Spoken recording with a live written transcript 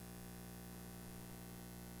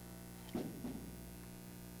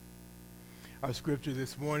Our scripture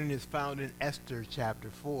this morning is found in Esther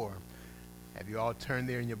chapter 4. Have you all turned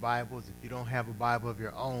there in your Bibles? If you don't have a Bible of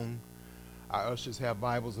your own, our ushers have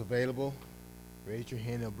Bibles available. Raise your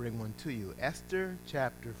hand, they'll bring one to you. Esther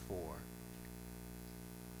chapter 4.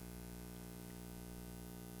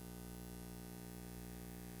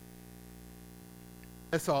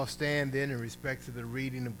 Let's all stand then in respect to the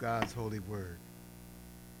reading of God's holy word.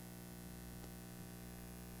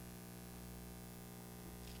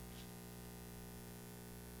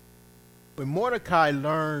 When Mordecai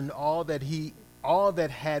learned all that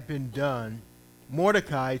had been done,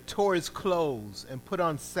 Mordecai tore his clothes and put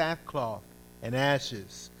on sackcloth and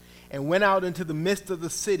ashes, and went out into the midst of the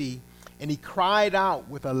city, and he cried out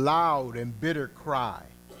with a loud and bitter cry.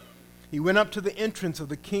 He went up to the entrance of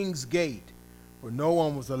the king's gate, for no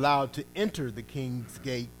one was allowed to enter the king's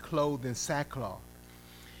gate clothed in sackcloth.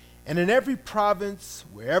 And in every province,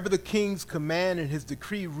 wherever the king's command and his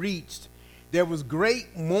decree reached, there was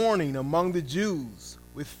great mourning among the Jews,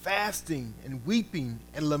 with fasting and weeping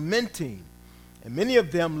and lamenting, and many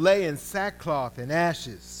of them lay in sackcloth and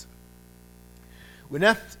ashes. When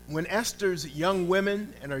Esther's young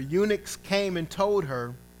women and her eunuchs came and told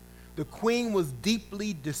her, the queen was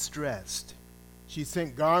deeply distressed. She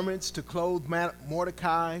sent garments to clothe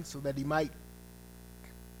Mordecai so that he might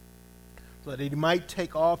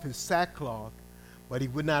take off his sackcloth, but he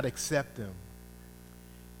would not accept them.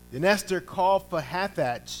 Then Esther called for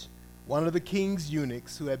Hathach, one of the king's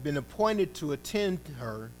eunuchs who had been appointed to attend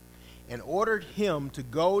her, and ordered him to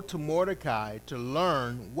go to Mordecai to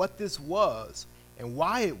learn what this was and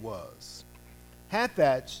why it was.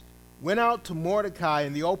 Hathach went out to Mordecai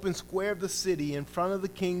in the open square of the city in front of the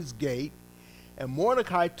king's gate, and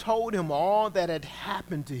Mordecai told him all that had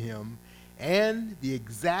happened to him and the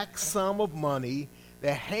exact sum of money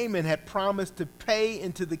that Haman had promised to pay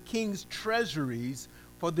into the king's treasuries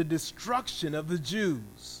for the destruction of the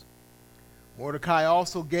Jews. Mordecai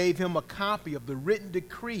also gave him a copy of the written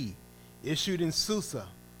decree issued in Susa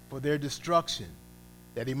for their destruction,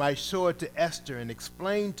 that he might show it to Esther and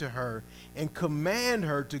explain to her and command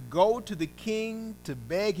her to go to the king to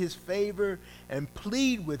beg his favor and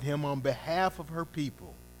plead with him on behalf of her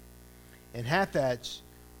people. And Hathach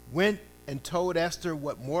went and told Esther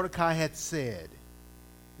what Mordecai had said.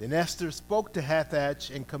 Then Esther spoke to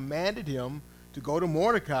Hathach and commanded him to go to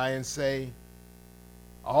Mordecai and say,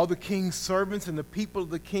 all the king's servants and the people of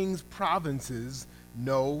the king's provinces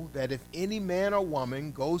know that if any man or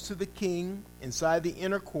woman goes to the king inside the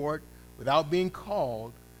inner court without being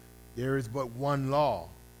called, there is but one law,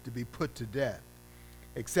 to be put to death,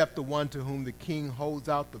 except the one to whom the king holds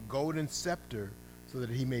out the golden scepter so that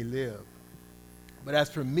he may live. But as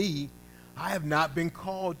for me, I have not been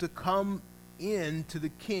called to come in to the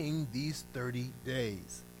king these 30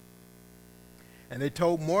 days. And they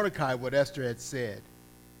told Mordecai what Esther had said.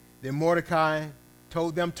 Then Mordecai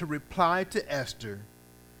told them to reply to Esther,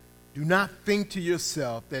 do not think to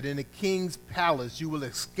yourself that in the king's palace you will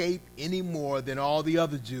escape any more than all the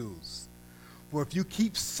other Jews. For if you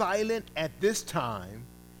keep silent at this time,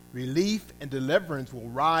 relief and deliverance will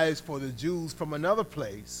rise for the Jews from another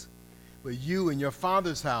place, but you and your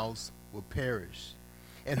father's house will perish.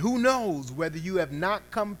 And who knows whether you have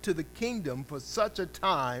not come to the kingdom for such a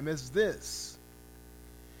time as this?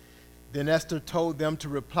 Then Esther told them to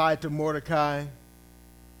reply to Mordecai,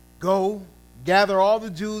 go, gather all the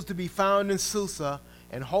Jews to be found in Susa,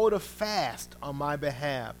 and hold a fast on my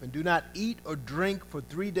behalf, and do not eat or drink for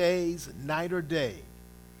 3 days, night or day.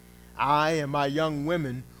 I and my young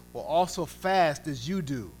women will also fast as you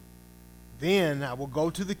do. Then I will go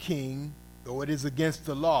to the king, though it is against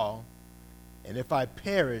the law, and if I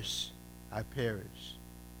perish, I perish.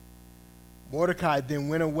 Mordecai then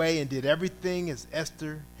went away and did everything as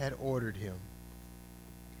Esther had ordered him.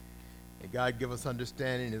 And God give us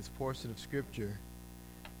understanding in this portion of Scripture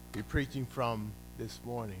we're preaching from this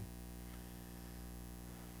morning.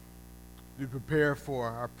 We prepare for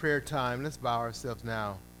our prayer time. Let's bow ourselves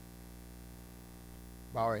now.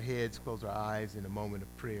 Bow our heads, close our eyes in a moment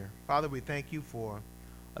of prayer. Father, we thank you for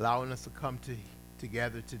allowing us to come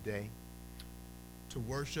together today to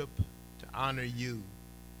worship, to honor you,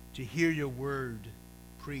 to hear your word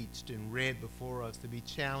preached and read before us, to be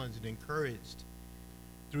challenged and encouraged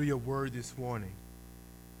through your word this morning.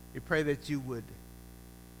 We pray that you would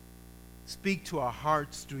speak to our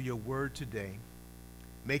hearts through your word today.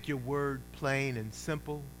 Make your word plain and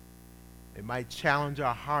simple. It might challenge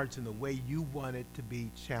our hearts in the way you want it to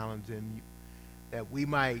be challenged, and that we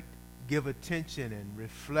might give attention and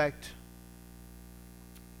reflect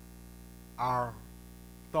our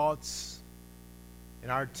thoughts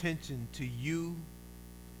and our attention to you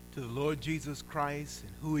to the Lord Jesus Christ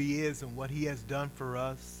and who he is and what he has done for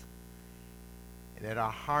us, and that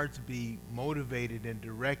our hearts be motivated and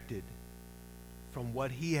directed from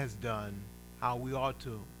what he has done, how we ought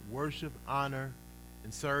to worship, honor,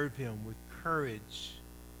 and serve him with courage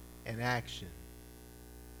and action.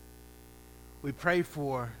 We pray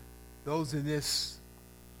for those in this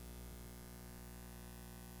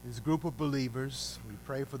group of believers. We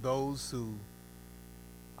pray for those who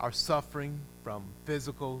are suffering from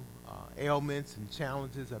physical ailments and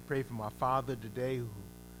challenges. I pray for my father today who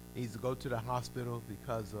needs to go to the hospital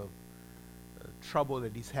because of trouble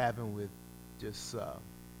that he's having with just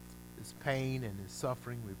his pain and his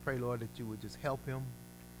suffering. We pray, Lord, that you would just help him,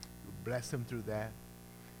 bless him through that.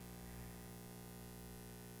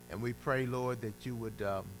 And we pray, Lord, that you would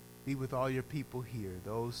be with all your people here,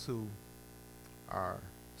 those who are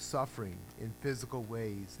suffering in physical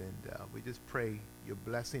ways, and we just pray your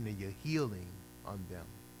blessing and your healing on them.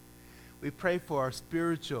 We pray for our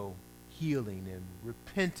spiritual healing and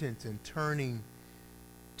repentance and turning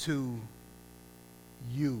to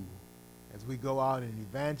you as we go out in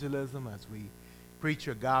evangelism, as we preach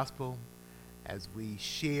your gospel, as we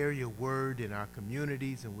share your word in our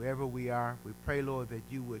communities and wherever we are. We pray, Lord, that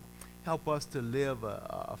you would help us to live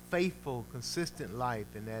a faithful, consistent life,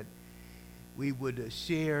 and that we would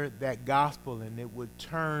share that gospel and it would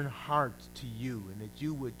turn hearts to you, and that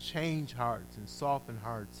you would change hearts and soften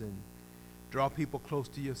hearts and draw people close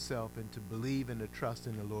to yourself and to believe and to trust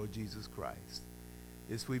in the Lord Jesus Christ.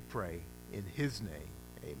 This we pray in his name.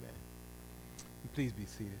 Amen. And please be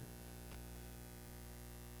seated.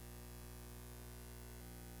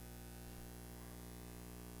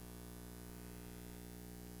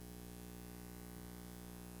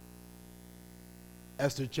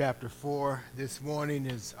 Esther chapter 4 this morning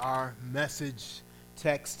is our message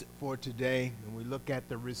text for today, and we look at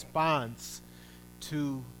the response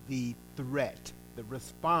to the threat. The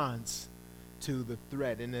response to the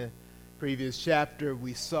threat. In the previous chapter,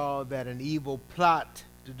 we saw that an evil plot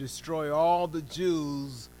to destroy all the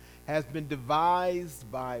Jews has been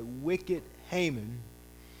devised by wicked Haman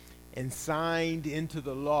and signed into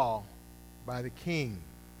the law by the king.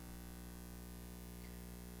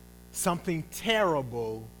 Something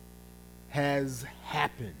terrible has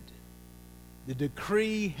happened. The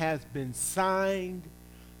decree has been signed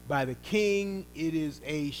by the king. It is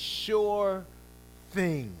a sure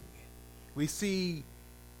thing. We see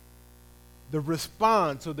the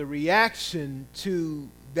response or the reaction to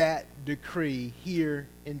that decree here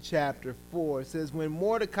in chapter 4. It says, when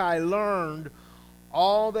Mordecai learned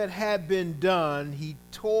all that had been done, he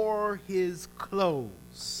tore his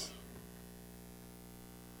clothes.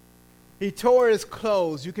 He tore his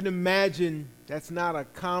clothes. You can imagine that's not a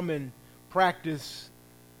common practice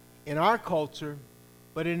in our culture,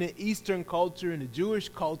 but in the Eastern culture, in the Jewish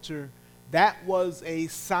culture, that was a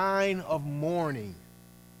sign of mourning.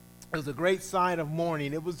 It was a great sign of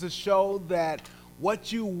mourning. It was to show that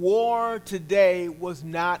what you wore today was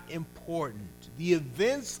not important. The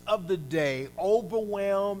events of the day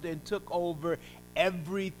overwhelmed and took over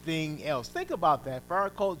everything else. Think about that. For our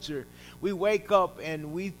culture, we wake up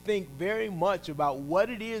and we think very much about what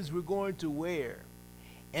it is we're going to wear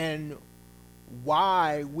and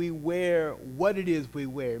why we wear what it is we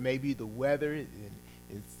wear. Maybe the weather,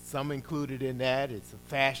 it's some included in that. It's a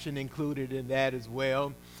fashion included in that as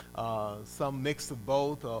well. Some mix of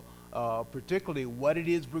both, particularly what it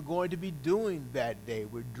is we're going to be doing that day.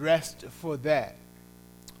 We're dressed for that.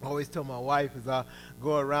 I always tell my wife as I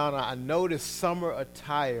go around, I notice summer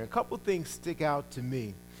attire. A couple things stick out to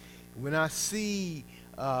me. When I see,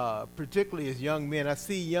 particularly as young men, I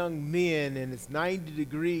see young men and it's 90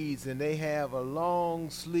 degrees and they have a long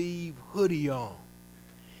sleeve hoodie on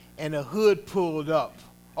and a hood pulled up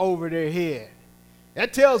over their head.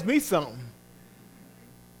 That tells me something.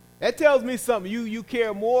 That tells me something. You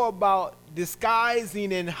care more about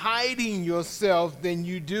disguising and hiding yourself than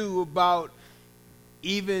you do about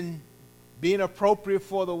even being appropriate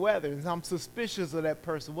for the weather. And I'm suspicious of that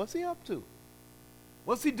person. What's he up to?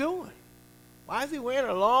 What's he doing? Why is he wearing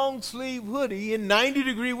a long sleeve hoodie in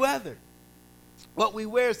 90-degree weather? What we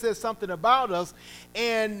wear says something about us.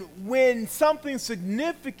 And when something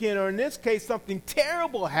significant, or in this case something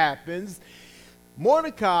terrible happens,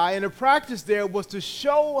 Mordecai, and the practice there was to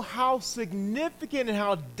show how significant and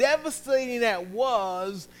how devastating that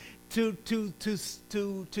was, to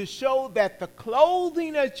show that the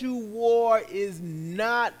clothing that you wore is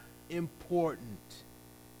not important.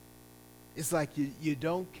 It's like you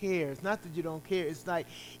don't care. It's not that you don't care. It's like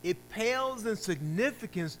it pales in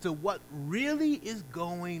significance to what really is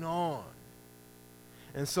going on.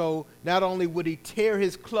 And so not only would he tear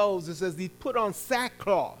his clothes, it says he put on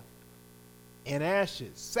sackcloth and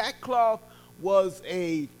ashes. Sackcloth was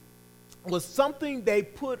something they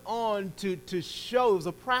put on to show, it was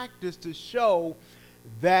a practice to show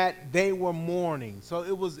that they were mourning. So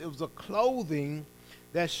it was a clothing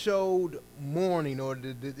that showed mourning, or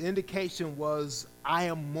the indication was, I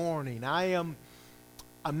am mourning. I'm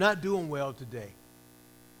not doing well today.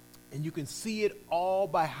 And you can see it all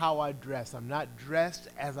by how I dress. I'm not dressed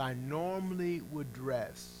as I normally would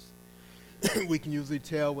dress. We can usually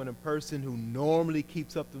tell when a person who normally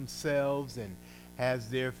keeps up themselves and has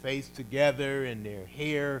their face together and their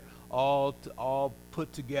hair all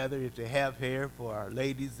put together, if they have hair, for our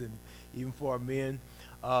ladies and even for our men.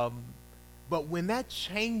 But when that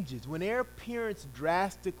changes, when their appearance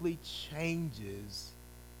drastically changes,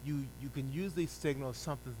 you can usually signal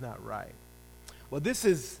something's not right. Well, this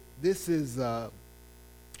is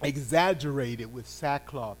exaggerated with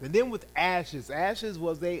sackcloth. And then with ashes. Ashes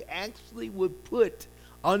was they actually would put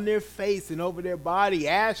on their face and over their body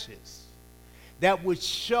ashes that would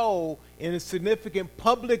show in a significant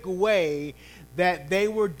public way that they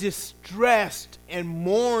were distressed and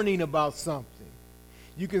mourning about something.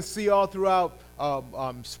 You can see all throughout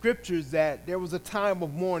scriptures that there was a time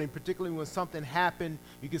of mourning, particularly when something happened.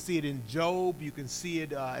 You can see it in Job. You can see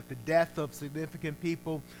it at the death of significant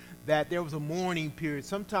people, that there was a mourning period,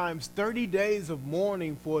 sometimes 30 days of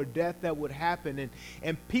mourning for a death that would happen.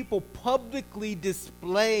 And people publicly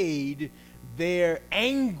displayed their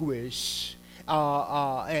anguish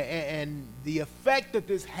and the effect that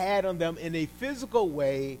this had on them in a physical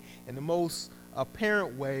way, and the most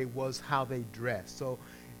apparent way was how they dressed. So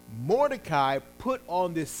Mordecai put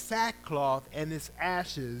on this sackcloth and this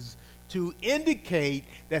ashes to indicate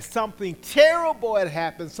that something terrible had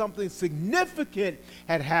happened, something significant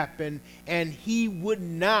had happened, and he would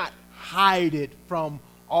not hide it from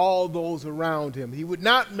all those around him. He would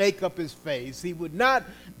not make up his face. He would not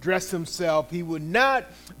dress himself. He would not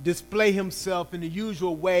display himself in the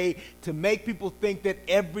usual way to make people think that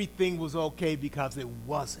everything was okay, because it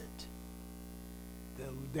wasn't.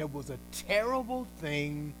 There was a terrible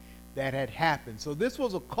thing that had happened. So this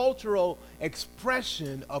was a cultural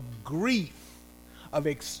expression of grief, of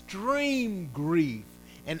extreme grief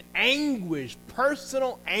and anguish,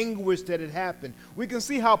 personal anguish that had happened. We can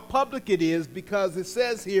see how public it is, because it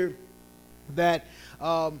says here that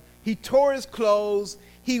he tore his clothes.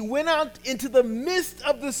 He went out into the midst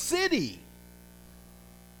of the city.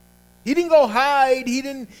 He didn't go hide. He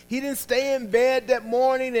didn't stay in bed that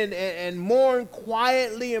morning and mourn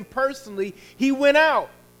quietly and personally. He went out.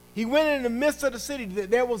 He went in the midst of the city.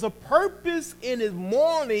 There was a purpose in his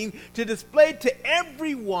mourning to display to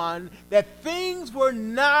everyone that things were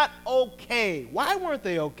not okay. Why weren't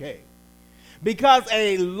they okay? Because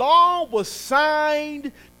a law was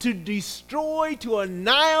signed to destroy, to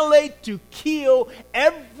annihilate, to kill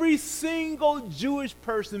every single Jewish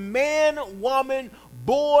person, man, woman,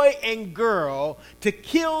 boy, and girl, to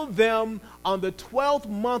kill them on the 12th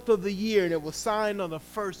month of the year. And it was signed on the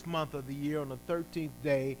first month of the year on the 13th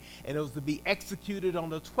day, and it was to be executed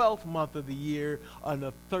on the 12th month of the year on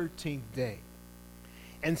the 13th day.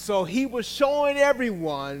 And so he was showing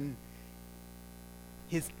everyone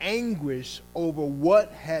his anguish over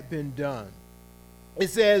what had been done. It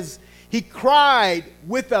says, he cried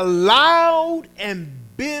with a loud and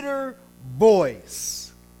bitter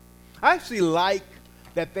voice. I actually like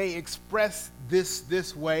that they express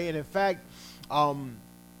this way. And in fact,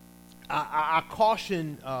 I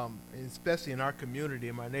caution, especially in our community,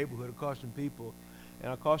 in my neighborhood, I caution people,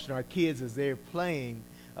 and I caution our kids as they're playing.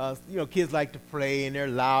 Kids like to play and they're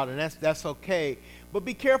loud, and that's okay. But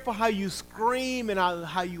be careful how you scream and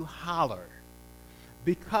how you holler,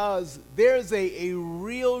 because there's a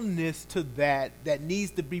realness to that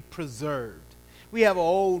needs to be preserved. We have an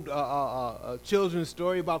old children's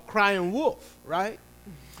story about crying wolf, right?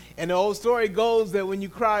 And the old story goes that when you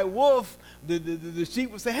cry wolf, the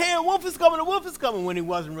sheep would say, hey, a wolf is coming, when he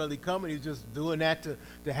wasn't really coming. He was just doing that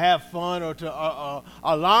to have fun or to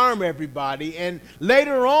alarm everybody. And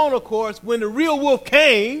later on, of course, when the real wolf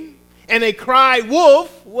came and they cried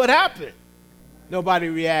wolf, what happened? Nobody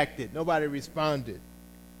reacted. Nobody responded.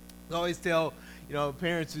 I always tell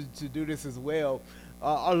parents to do this as well.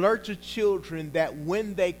 Alert your children that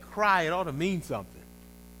when they cry, it ought to mean something.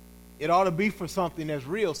 It ought to be for something that's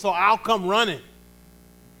real. So I'll come running.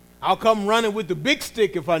 I'll come running with the big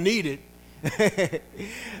stick if I need it,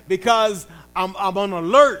 because I'm on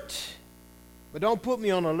alert. But don't put me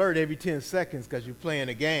on alert every 10 seconds because you're playing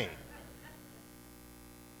a game.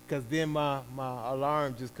 Because then my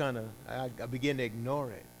alarm just I begin to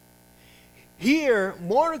ignore it. Here,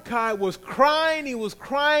 Mordecai was crying. He was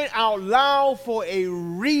crying out loud for a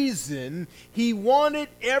reason. He wanted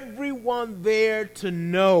everyone there to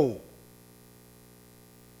know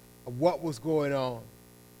of what was going on.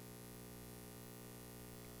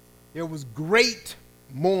 There was great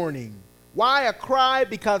mourning. Why a cry?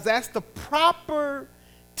 Because that's the proper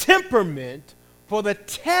temperament for the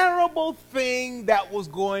terrible thing that was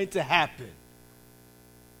going to happen.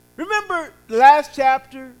 Remember the last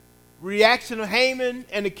chapter? Reaction of Haman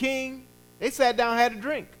and the king, they sat down and had a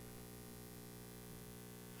drink.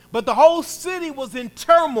 But the whole city was in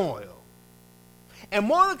turmoil. And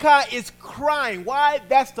Mordecai is crying. Why?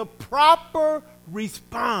 That's the proper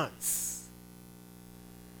response.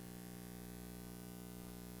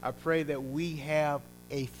 I pray that we have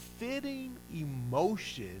a fitting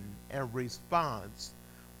emotion and response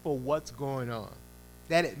for what's going on.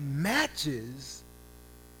 That it matches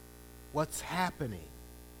what's happening.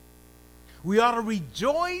 We ought to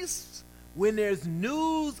rejoice when there's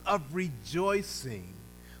news of rejoicing.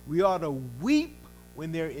 We ought to weep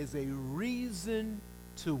when there is a reason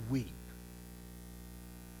to weep.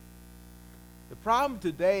 The problem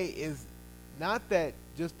today is not that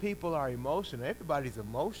just people are emotional. Everybody's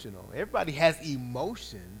emotional. Everybody has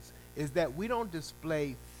emotions. Is that we don't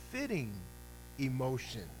display fitting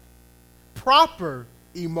emotion, proper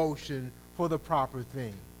emotion for the proper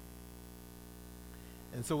thing.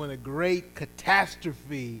 And so when a great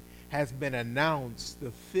catastrophe has been announced,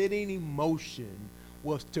 the fitting emotion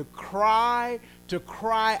was to cry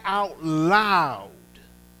out loud.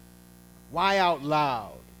 Why out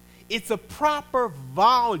loud? It's a proper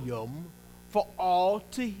volume for all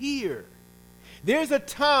to hear. There's a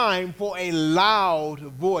time for a loud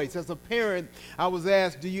voice. As a parent, I was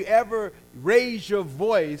asked, do you ever raise your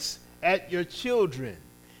voice at your children?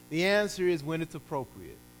 The answer is when it's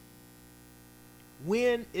appropriate.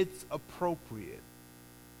 When it's appropriate.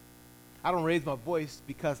 I don't raise my voice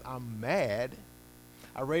because I'm mad.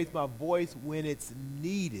 I raise my voice when it's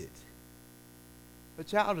needed. If a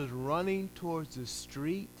child is running towards the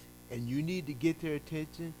street and you need to get their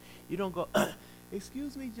attention, you don't go,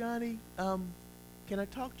 excuse me, Johnny, can I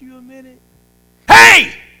talk to you a minute?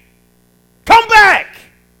 Hey! Come back!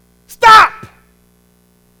 Stop!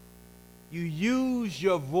 You use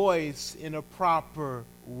your voice in a proper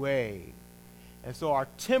way. And so our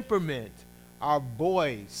temperament, our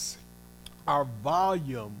voice, our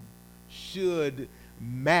volume should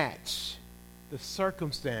match the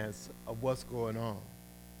circumstance of what's going on.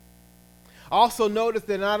 Also notice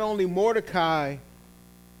that not only Mordecai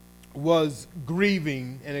was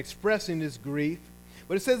grieving and expressing this grief,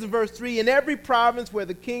 but it says in verse 3, in every province where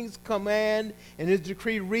the king's command and his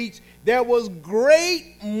decree reached, there was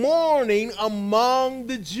great mourning among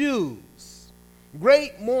the Jews.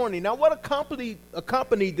 Great mourning. Now, what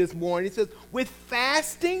accompanied this mourning? It says, with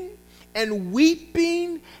fasting and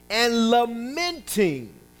weeping and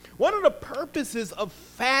lamenting. One of the purposes of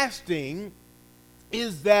fasting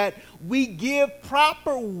is that we give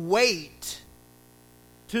proper weight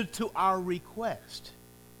to our request.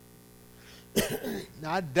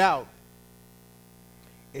 Now, I doubt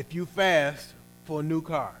if you fast for a new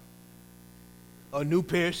car, a new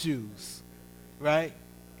pair of shoes, right?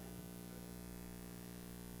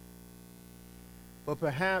 But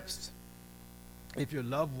perhaps if your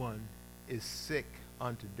loved one is sick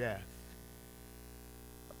unto death,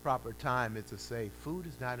 a proper time is to say, food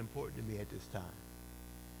is not important to me at this time.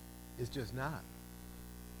 It's just not.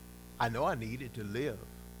 I know I need it to live.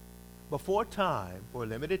 But for a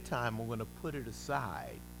limited time, I'm going to put it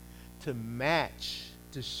aside to match,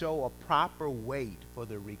 to show a proper weight for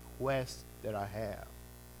the request that I have.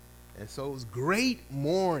 And so it was great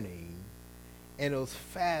mourning. And it was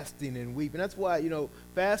fasting and weeping. That's why,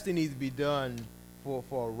 fasting needs to be done for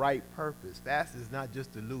a right purpose. Fasting is not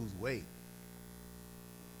just to lose weight.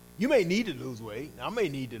 You may need to lose weight. I may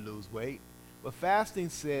need to lose weight. But fasting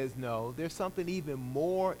says, no, there's something even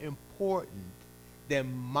more important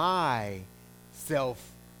than my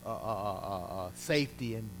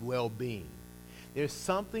safety and well-being. There's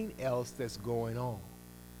something else that's going on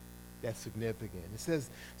that's significant. It says,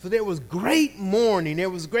 so there was great mourning. There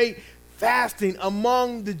was great fasting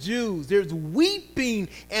among the Jews. There's weeping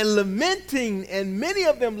and lamenting, and many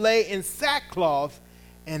of them lay in sackcloth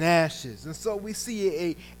and ashes. And so we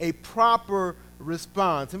see a proper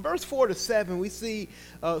response. In verse 4 to 7, we see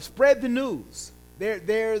spread the news.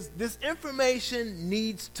 There's this information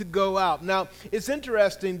needs to go out. Now, it's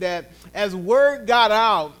interesting that as word got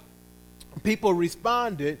out, people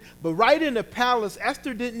responded, but right in the palace,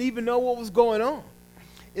 Esther didn't even know what was going on.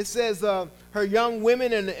 it says her young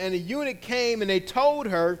women and a eunuch came and they told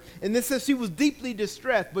her, and this says she was deeply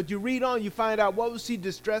distressed. But you read on, you find out what was she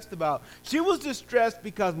distressed about. She was distressed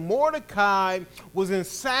because Mordecai was in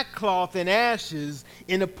sackcloth and ashes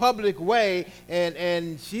in a public way,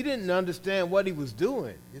 and she didn't understand what he was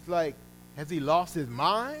doing. It's like, has he lost his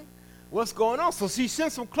mind? What's going on? So she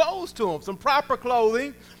sent some clothes to him, some proper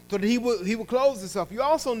clothing, so that he would clothe himself. You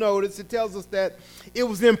also notice it tells us that it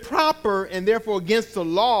was improper and therefore against the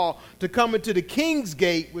law to come into the king's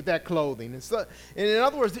gate with that clothing. And in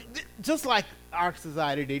other words, just like our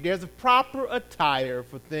society today, there's a proper attire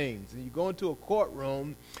for things. And you go into a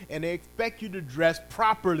courtroom and they expect you to dress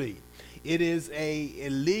properly. It is a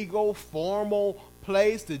legal, formal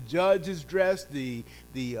place. The judge is dressed, the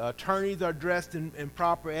attorneys are dressed in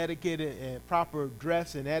proper etiquette and proper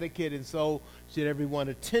dress and etiquette, and so should everyone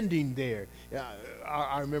attending there.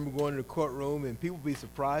 I remember going to the courtroom and people would be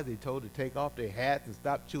surprised. They told to take off their hats and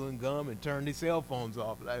stop chewing gum and turn their cell phones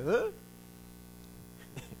off. Like, huh?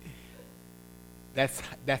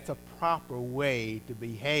 That's a proper way to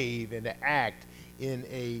behave and to act in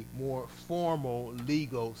a more formal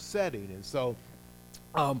legal setting. And so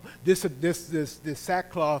this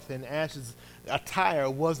sackcloth and ashes attire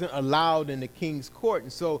wasn't allowed in the king's court.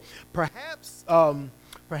 And so perhaps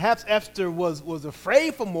Esther was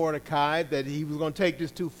afraid for Mordecai that he was going to take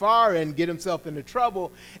this too far and get himself into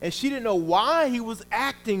trouble, and she didn't know why he was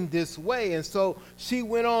acting this way. And so she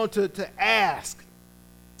went on to ask.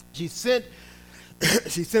 She sent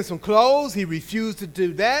some clothes. He refused to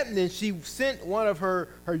do that, and then she sent one of her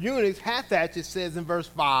eunuchs, Hathach, it says in verse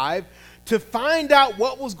 5, to find out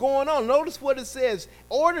what was going on. Notice what it says.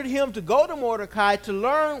 Ordered him to go to Mordecai to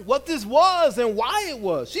learn what this was and why it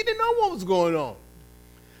was. She didn't know what was going on.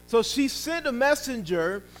 So she sent a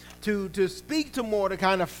messenger to speak to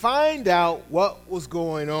Mordecai to find out what was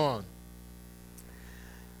going on.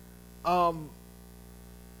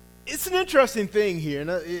 It's an interesting thing here,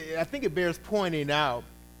 and I think it bears pointing out.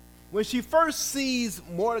 When she first sees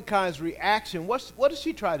Mordecai's reaction, what does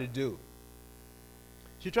she try to do?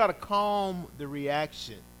 She tries to calm the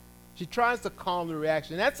reaction. She tries to calm the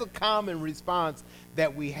reaction. That's a common response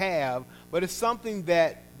that we have, but it's something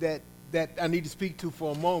that I need to speak to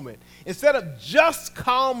for a moment. Instead of just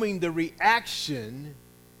calming the reaction,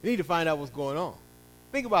 you need to find out what's going on.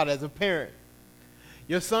 Think about it as a parent.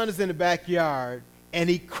 Your son is in the backyard, and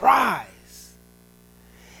he cries.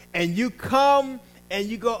 And you come and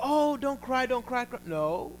you go, oh, don't cry, don't cry.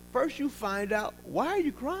 No, first you find out, why are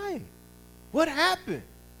you crying? What happened?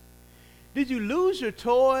 Did you lose your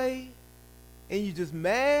toy and you just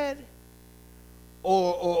mad?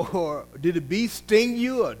 Or did a bee sting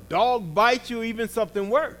you, a dog bite you, or even something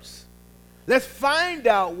worse? Let's find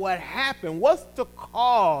out what happened. What's the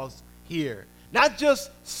cause here? Not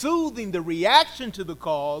just soothing the reaction to the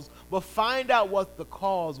cause, but find out what the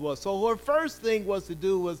cause was. So her first thing was to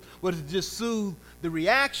just soothe the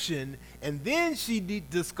reaction, and then she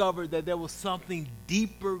discovered that there was something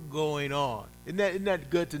deeper going on. Isn't that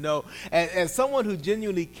good to know? As someone who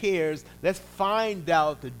genuinely cares, let's find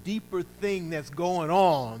out the deeper thing that's going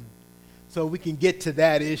on so we can get to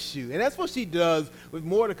that issue. And that's what she does with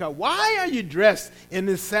Mordecai. Why are you dressed in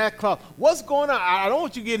this sackcloth? What's going on? I don't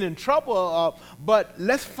want you getting in trouble, but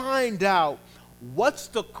let's find out what's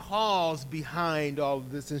the cause behind all of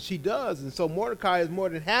this. And she does. And so Mordecai is more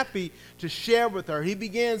than happy to share with her. He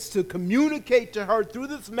begins to communicate to her through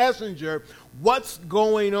this messenger what's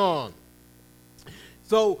going on.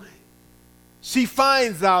 So she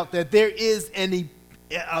finds out that there is a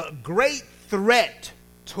great threat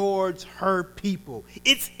towards her people.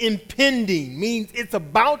 It's impending, means it's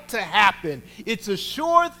about to happen. It's a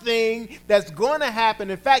sure thing that's going to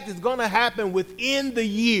happen. In fact, it's going to happen within the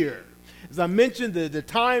year. As I mentioned, the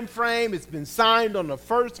time frame, it's been signed on the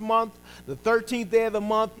first month, the 13th day of the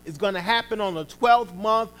month. It's going to happen on the 12th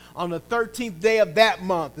month, on the 13th day of that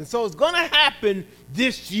month. And so it's going to happen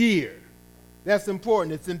this year. That's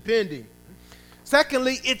important. It's impending.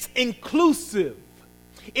 Secondly, it's inclusive.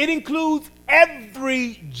 It includes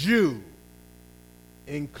every Jew,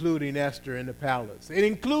 including Esther in the palace. It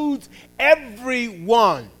includes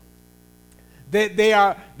everyone. That they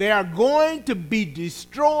are going to be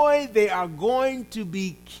destroyed. They are going to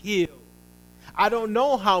be killed. I don't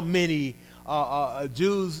know how many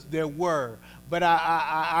Jews there were, but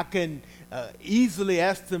I can easily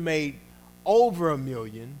estimate over 1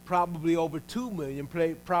 million, probably over 2 million,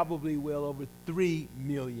 probably well over 3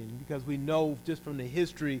 million, because we know just from the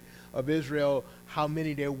history of Israel how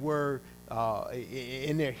many there were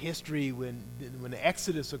in their history when the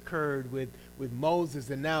Exodus occurred with with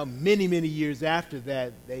Moses, and now many, many years after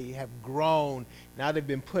that, they have grown. Now they've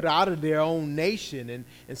been put out of their own nation.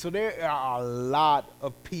 And so there are a lot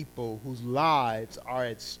of people whose lives are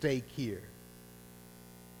at stake here.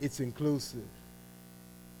 It's inclusive.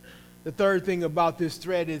 The third thing about this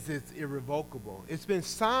threat is it's irrevocable. It's been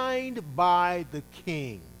signed by the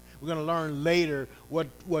king. We're going to learn later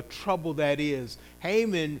what trouble that is.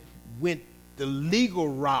 Haman went the legal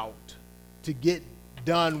route to get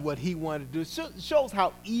done what he wanted to do. It shows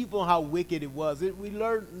how evil, how wicked it was. We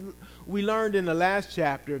learned in the last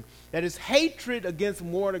chapter that his hatred against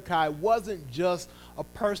Mordecai wasn't just a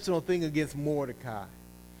personal thing against Mordecai.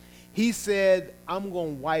 He said, I'm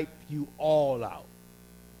going to wipe you all out.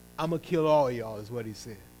 I'm going to kill all of y'all, is what he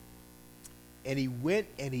said. And he went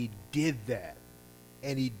and he did that.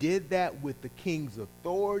 And he did that with the king's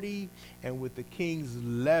authority and with the king's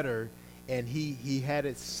letter. And he had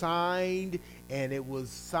it signed, and it was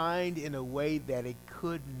signed in a way that it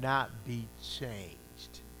could not be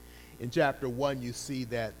changed. In chapter 1, you see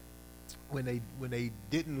that when they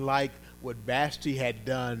didn't like what Vashti had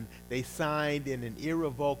done, they signed in an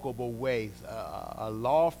irrevocable way a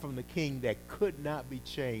law from the king that could not be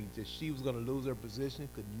changed, that she was going to lose her position,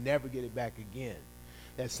 could never get it back again.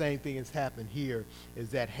 That same thing has happened here, is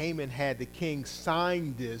that Haman had the king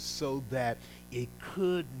sign this so that it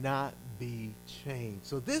could not be changed.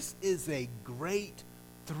 So this is a great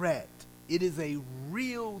threat. It is a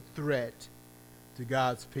real threat to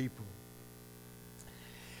God's people.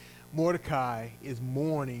 Mordecai is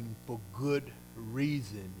mourning for good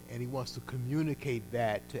reason, and he wants to communicate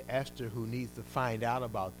that to Esther, who needs to find out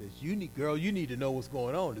about this. You need to know what's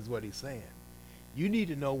going on, is what he's saying. You need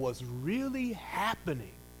to know what's really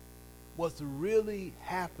happening. What's really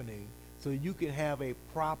happening, so you can have a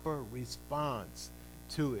proper response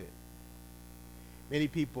to it.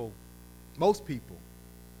 Most people,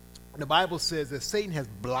 the Bible says that Satan has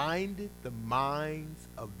blinded the minds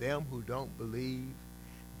of them who don't believe.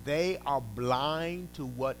 They are blind to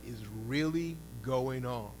what is really going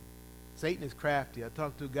on. Satan is crafty. I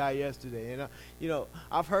talked to a guy yesterday, and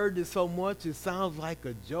I've heard this so much it sounds like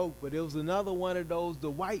a joke, but it was another one of those the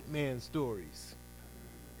white man stories.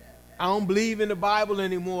 I don't believe in the Bible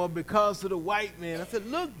anymore because of the white man. I said,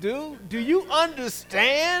 look, dude, do you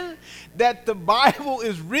understand that the Bible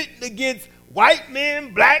is written against white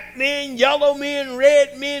men, black men, yellow men,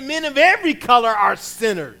 red men? Men of every color are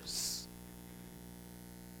sinners.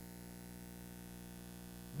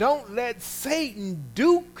 Don't let Satan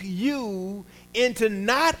duke you into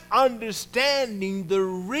not understanding the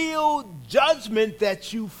real judgment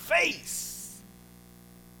that you face.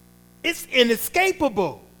 It's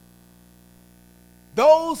inescapable.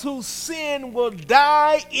 Those who sin will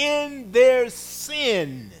die in their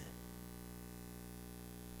sin.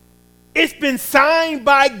 It's been signed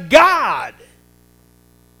by God.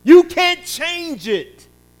 You can't change it.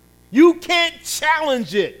 You can't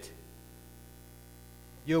challenge it.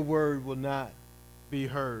 Your word will not be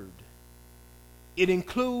heard. It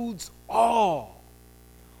includes all.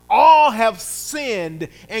 All have sinned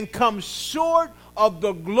and come short of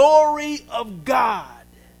the glory of God.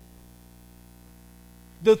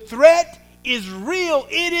 The threat is real.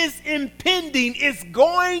 It is impending. It's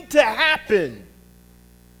going to happen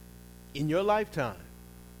in your lifetime.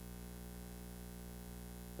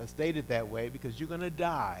 I state it that way because you're going to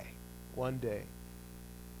die one day.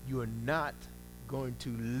 You are not going to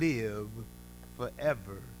live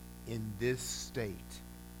forever in this state.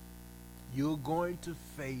 You're going to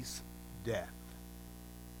face death.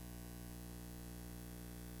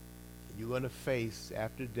 You're going to face,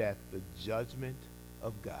 after death, the judgment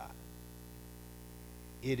of God.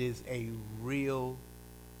 It is a real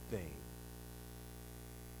thing.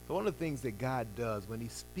 So one of the things that God does when he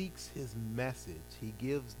speaks his message, he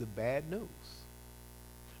gives the bad news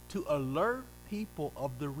to alert people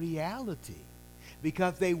of the reality,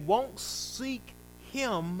 because they won't seek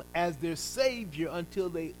him as their Savior until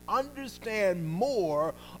they understand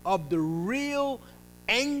more of the real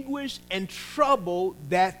anguish and trouble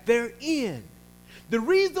that they're in. The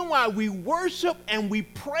reason why we worship and we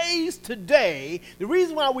praise today, the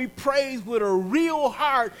reason why we praise with a real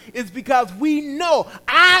heart is because we know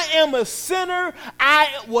I am a sinner,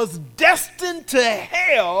 I was destined to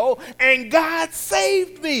hell, and God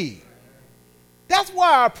saved me. That's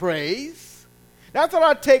why I praise. That's why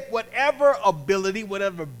I take whatever ability,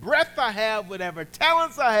 whatever breath I have, whatever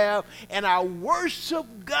talents I have, and I worship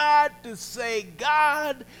God to say,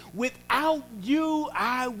 God, without you,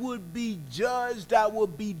 I would be judged, I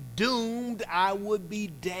would be doomed, I would be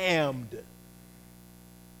damned.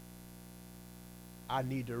 I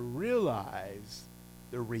need to realize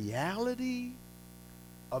the reality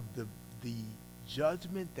of the the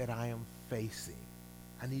judgment that I am facing.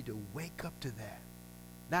 I need to wake up to that,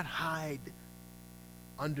 not hide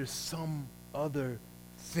under some other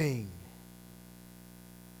thing.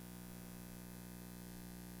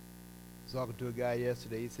 I was talking to a guy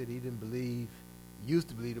yesterday. He said he used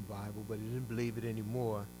to believe the Bible, but he didn't believe it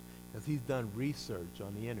anymore because he's done research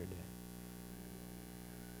on the internet.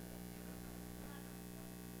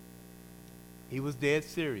 He was dead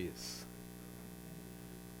serious.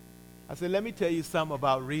 I said, let me tell you something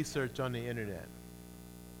about research on the internet.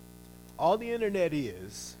 All the internet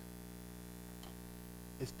is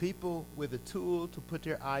people with a tool to put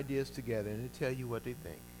their ideas together and to tell you what they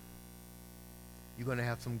think. You're going to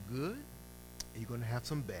have some good, and you're going to have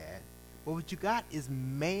some bad. But what you got is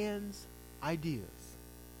man's ideas.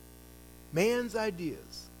 Man's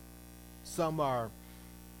ideas. Some are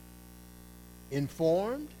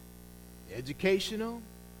informed, educational,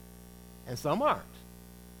 and some aren't.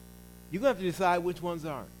 You're going to have to decide which ones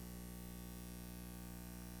aren't.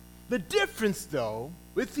 The difference, though,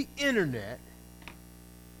 with the internet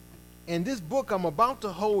and this book I'm about to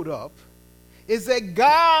hold up is that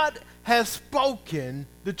God has spoken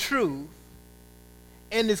the truth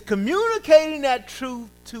and is communicating that truth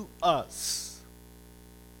to us.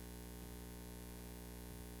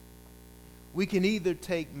 We can either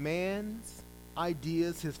take man's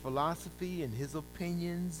ideas, his philosophy, and his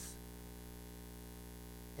opinions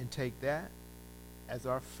and take that as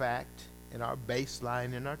our fact and our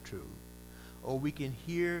baseline and our truth, or we can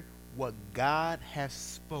hear what God has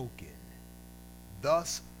spoken.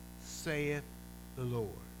 Thus saith the Lord.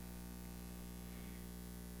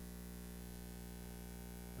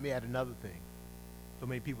 Let me add another thing. So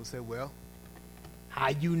many people say, well, how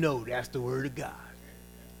you know that's the word of God?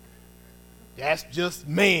 That's just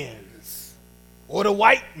man's or the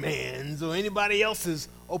white man's or anybody else's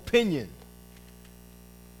opinion.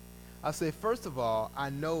 I say, first of all, I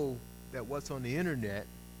know that what's on the internet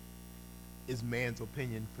is man's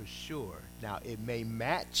opinion for sure. Now, it may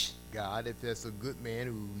match God if there's a good man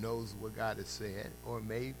who knows what God has said, or it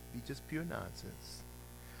may be just pure nonsense,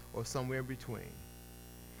 or somewhere in between.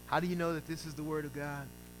 How do you know that this is the word of God?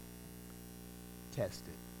 Test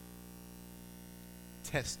it.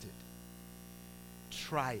 Test it.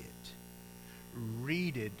 Try it.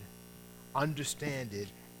 Read it. Understand it.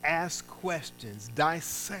 Ask questions.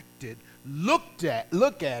 Dissect it. Look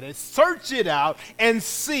at it. Search it out and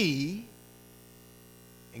see.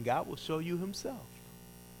 And God will show you himself,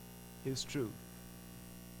 his truth.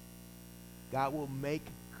 God will make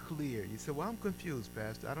clear. You say, well, I'm confused,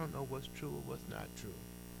 Pastor. I don't know what's true or what's not true.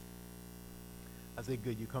 I say,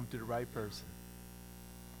 good, you come to the right person.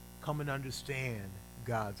 Come and understand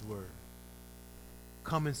God's word.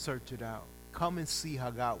 Come and search it out. Come and see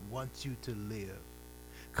how God wants you to live.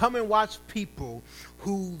 Come and watch people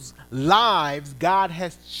whose lives God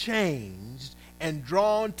has changed and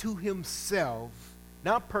drawn to himself.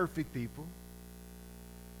 Not perfect people,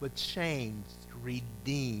 but changed,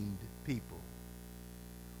 redeemed people.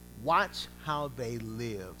 Watch how they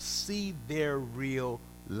live. See their real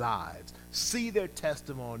lives. See their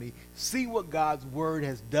testimony. See what God's word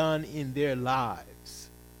has done in their lives.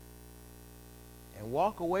 And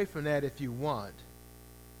walk away from that if you want,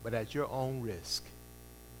 but at your own risk.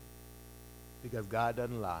 Because God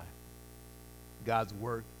doesn't lie. God's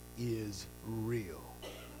work is real.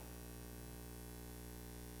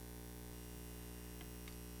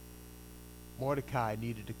 Mordecai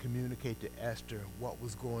needed to communicate to Esther what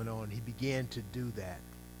was going on. He began to do that.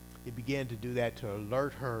 He began to do that to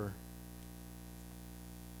alert her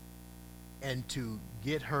and to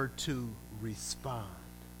get her to respond.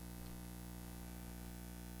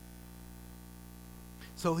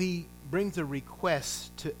 So he brings a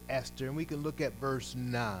request to Esther, and we can look at verse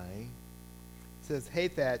 9. It says,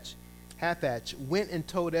 Hathach went and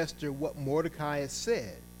told Esther what Mordecai had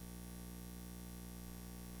said.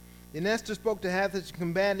 Then Esther spoke to Hathach and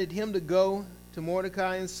commanded him to go to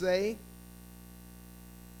Mordecai and say,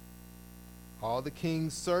 all the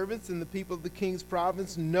king's servants and the people of the king's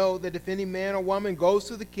province know that if any man or woman goes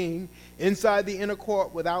to the king inside the inner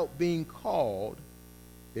court without being called,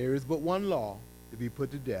 there is but one law, to be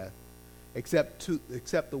put to death, except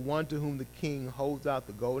the one to whom the king holds out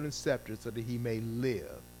the golden scepter so that he may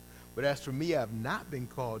live. But as for me, I have not been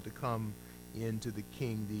called to come into the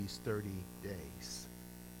king these 30 days.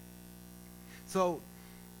 So,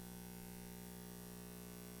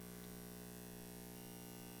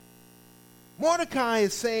 Mordecai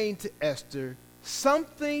is saying to Esther,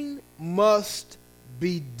 something must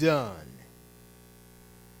be done.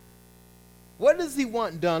 What does he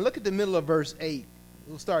want done? Look at the middle of verse 8.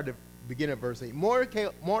 We'll start at beginning of verse 8.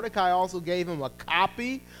 Mordecai also gave him a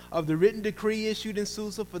copy of the written decree issued in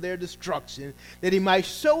Susa for their destruction, that he might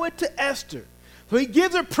show it to Esther. So he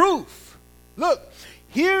gives her proof. Look,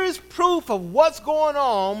 here is proof of what's going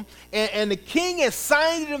on, and the king has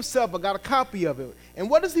signed it himself. I got a copy of it. And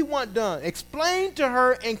what does he want done? Explain to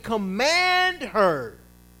her and command her.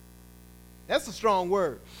 That's a strong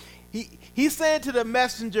word. He's saying to the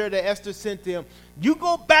messenger that Esther sent to him, you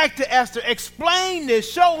go back to Esther, explain this,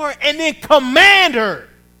 show her, and then command her.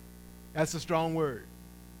 That's a strong word.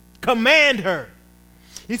 Command her.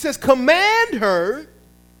 He says, command her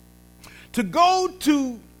to go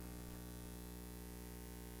to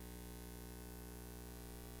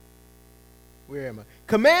where am I?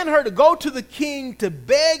 Command her to go to the king to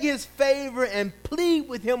beg his favor and plead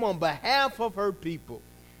with him on behalf of her people.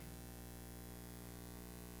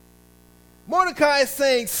 Mordecai is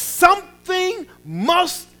saying something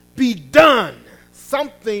must be done.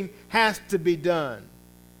 Something has to be done.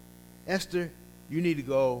 Esther, you need to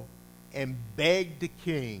go and beg the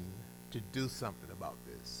king to do something about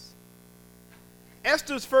this.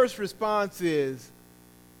 Esther's first response is,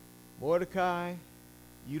 Mordecai,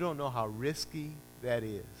 you don't know how risky that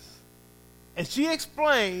is. And she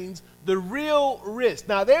explains the real risk.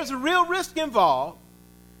 Now, there's a real risk involved,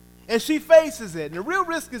 and she faces it. And the real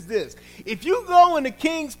risk is this. If you go in the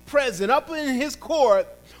king's presence, up in his court,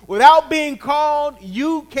 without being called,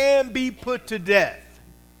 you can be put to death.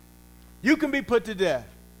 You can be put to death.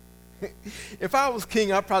 If I was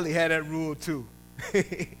king, I'd probably have that rule too.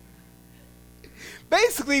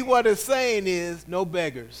 Basically, what it's saying is no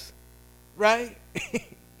beggars, right?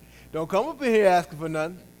 Don't come up in here asking for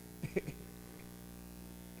nothing.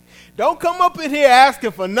 Don't come up in here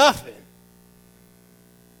asking for nothing.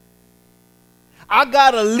 I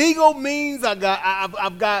got a legal means. I've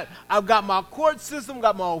got my court system,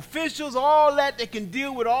 got my officials, all that can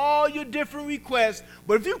deal with all your different requests.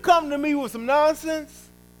 But if you come to me with some nonsense,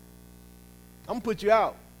 I'm gonna put you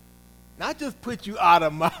out. Not just put you out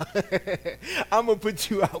of my. I'm gonna put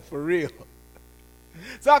you out for real.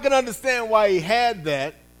 So I can understand why he had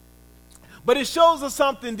that. But it shows us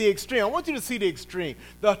something, the extreme. I want you to see the extreme.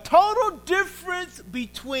 The total difference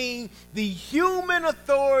between the human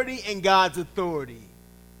authority and God's authority.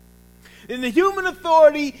 In the human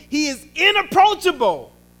authority, he is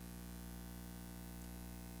inapproachable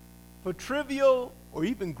for trivial or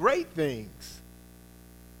even great things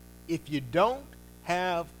if you don't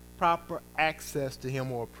have proper access to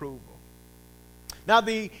him or approval. Now,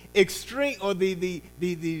 the extreme or the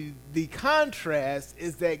contrast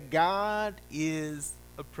is that God is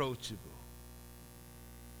approachable.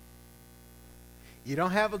 You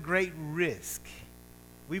don't have a great risk.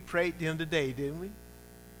 We prayed to him today, didn't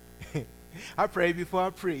we? I prayed before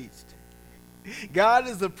I preached. God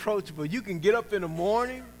is approachable. You can get up in the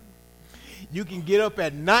morning. You can get up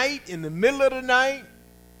at night, in the middle of the night.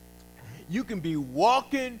 You can be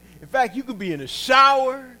walking. In fact, you can be in the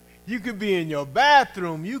shower. You could be in your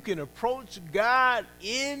bathroom. You can approach God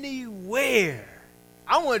anywhere.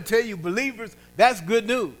 I want to tell you, believers, that's good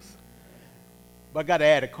news. But I got to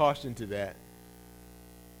add a caution to that.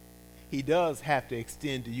 He does have to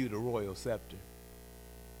extend to you the royal scepter.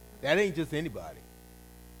 That ain't just anybody.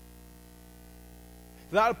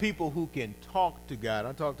 A lot of people who can talk to God.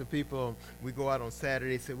 I talk to people, we go out on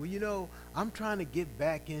Saturday, say, well, you know, I'm trying to get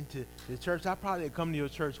back into the church. I probably come to your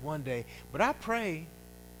church one day, but I pray.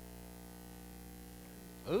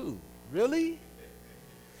 Ooh, really?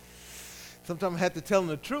 Sometimes I have to tell them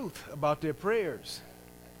the truth about their prayers.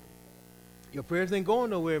 Your prayers ain't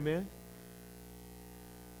going nowhere, man.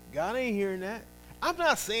 God ain't hearing that. I'm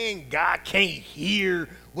not saying God can't hear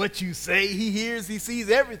what you say. He hears, he sees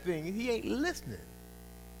everything. He ain't listening.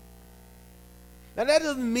 Now, that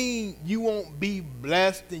doesn't mean you won't be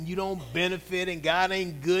blessed and you don't benefit and God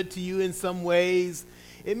ain't good to you in some ways.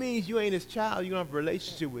 It means you ain't his child. You don't have a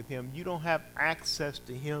relationship with him. You don't have access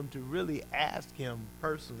to him to really ask him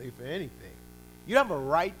personally for anything. You don't have a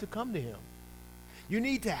right to come to him. You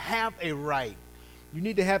need to have a right. You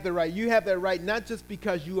need to have the right. You have that right not just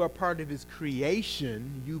because you are part of his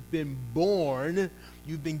creation. You've been born.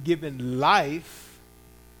 You've been given life.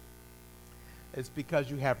 It's because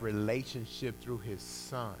you have relationship through his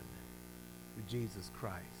son, through Jesus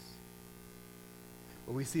Christ.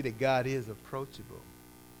 But we see that God is approachable,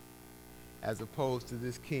 as opposed to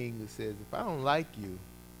this king who says, if I don't like you,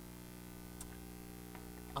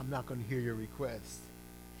 I'm not going to hear your request.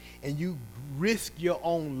 And you risk your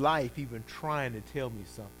own life even trying to tell me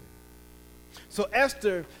something. So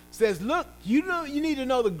Esther says, look, you need to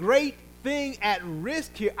know the great thing at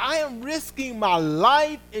risk here. I am risking my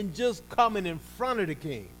life in just coming in front of the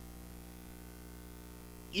king.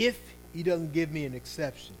 If he doesn't give me an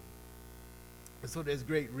exception. And so there's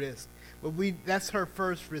great risk. But that's her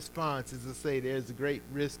first response, is to say there's a great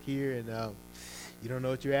risk here, and you don't know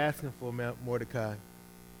what you're asking for, Mordecai.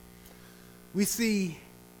 We see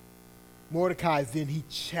Mordecai, then he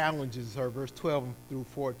challenges her, verse 12 through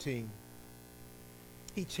 14.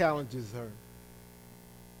 He challenges her.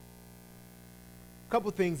 A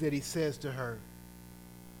couple things that he says to her.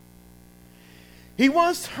 He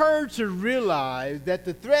wants her to realize that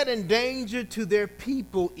the threat and danger to their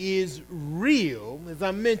people is real. As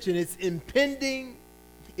I mentioned, it's impending,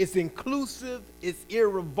 it's inclusive, it's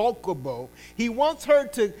irrevocable. He wants her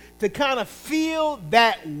to kind of feel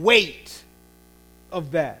that weight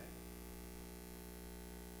of that.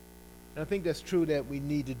 And I think that's true that we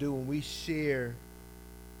need to do when we share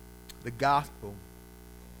the gospel.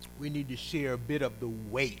 We need to share a bit of the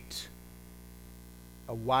weight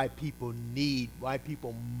of why people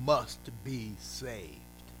must be saved.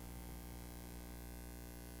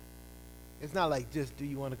 It's not like just, do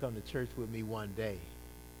you want to come to church with me one day?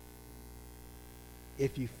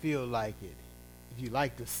 If you feel like it, if you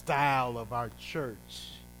like the style of our church.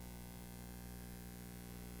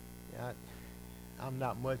 I'm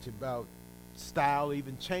not much about style,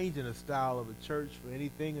 even changing the style of a church for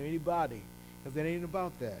anything or anybody, because it ain't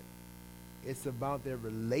about that. It's about their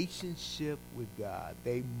relationship with God.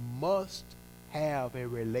 They must have a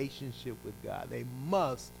relationship with God. They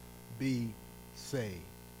must be saved.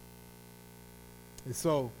 And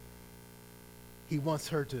so he wants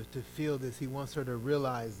her to feel this. He wants her to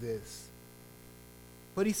realize this.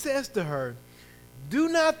 But he says to her, do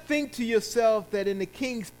not think to yourself that in the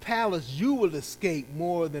king's palace you will escape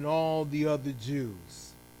more than all the other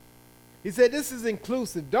Jews. He said this is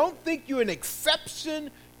inclusive. Don't think you're an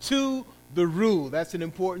exception to the rule. That's an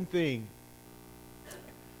important thing.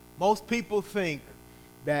 Most people think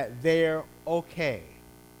that they're okay.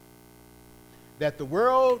 That the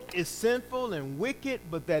world is sinful and wicked,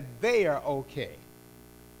 but that they are okay.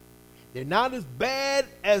 They're not as bad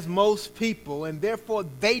as most people, and therefore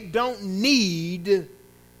they don't need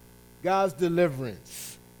God's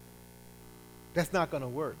deliverance. That's not going to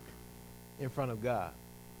work in front of God.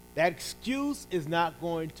 That excuse is not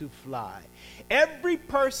going to fly. Every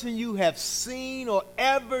person you have seen or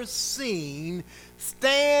ever seen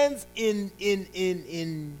stands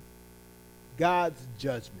in God's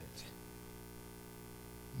judgment.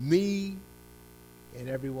 Me and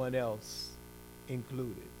everyone else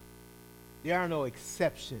included. There are no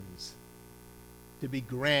exceptions to be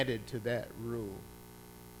granted to that rule.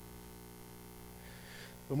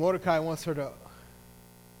 But Mordecai wants her to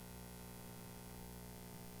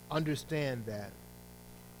understand that.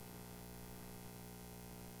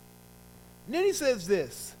 And then he says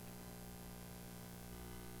this.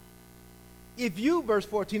 Verse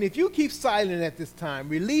 14, if you keep silent at this time,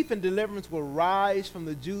 relief and deliverance will rise from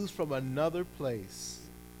the Jews from another place.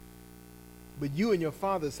 But you and your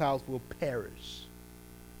father's house will perish.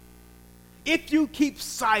 If you keep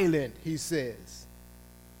silent, he says.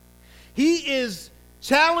 He is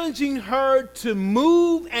challenging her to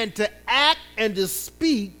move and to act and to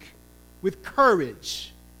speak with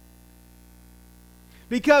courage.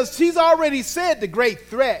 Because she's already said the great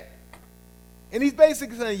threat. And he's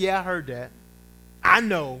basically saying, yeah, I heard that. I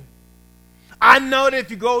know that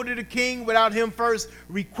if you go to the king without him first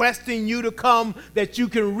requesting you to come, that you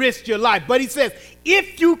can risk your life. But he says,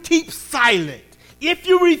 if you keep silent, if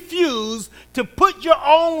you refuse to put your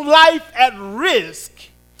own life at risk,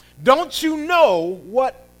 don't you know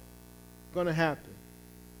what's going to happen?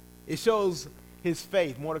 It shows his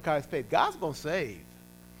faith, Mordecai's faith. God's going to save.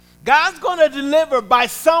 God's going to deliver by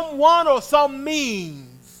someone or some means.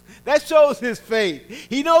 That shows his faith.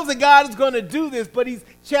 He knows that God is going to do this, but he's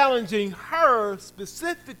challenging her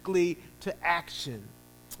specifically to action.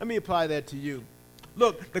 Let me apply that to you.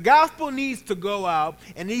 Look, the gospel needs to go out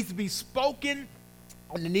and needs to be spoken,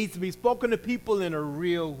 and it needs to be spoken to people in a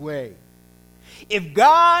real way. If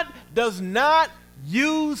God does not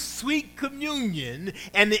use sweet communion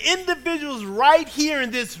and the individuals right here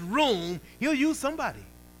in this room, he'll use somebody.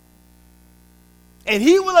 And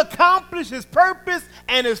he will accomplish his purpose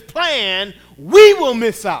and his plan. We will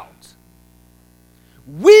miss out.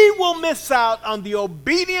 We will miss out on the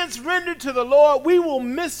obedience rendered to the Lord. We will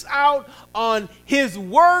miss out on his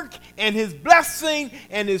work and his blessing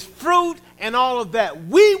and his fruit and all of that.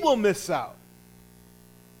 We will miss out.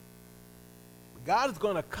 God is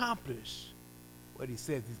going to accomplish what he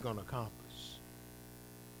says he's going to accomplish.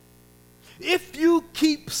 If you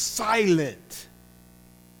keep silent,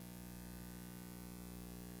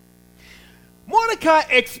 Mordecai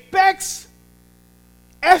expects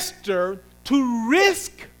Esther to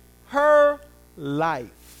risk her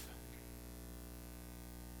life.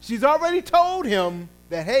 She's already told him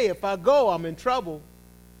that, hey, if I go, I'm in trouble.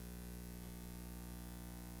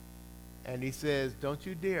 And he says, don't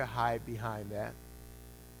you dare hide behind that.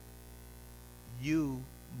 You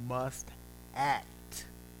must act.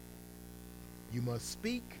 You must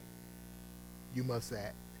speak. You must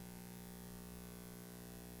act.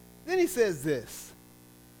 Then he says this.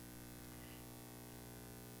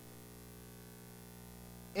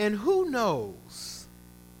 And who knows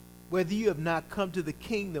whether you have not come to the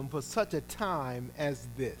kingdom for such a time as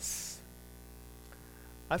this?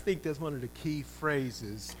 I think that's one of the key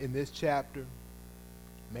phrases in this chapter,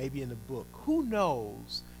 maybe in the book. Who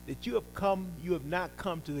knows that you have not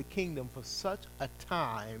come to the kingdom for such a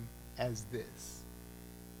time as this?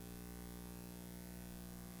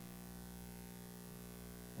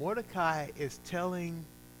 Mordecai is telling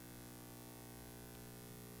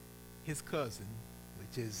his cousin,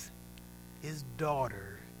 which is his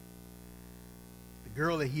daughter, the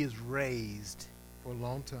girl that he has raised for a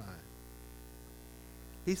long time.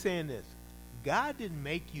 He's saying this: God didn't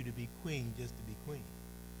make you to be queen just to be queen.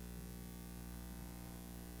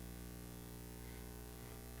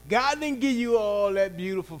 God didn't give you all that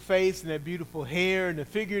beautiful face and that beautiful hair and the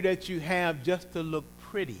figure that you have just to look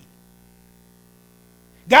pretty.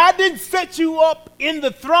 God didn't set you up in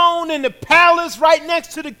the throne in the palace right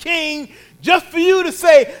next to the king just for you to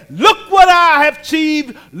say, look what I have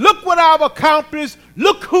achieved, look what I've accomplished,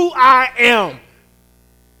 look who I am.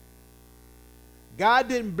 God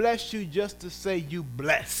didn't bless you just to say you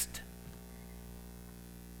blessed.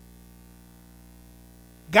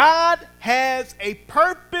 God has a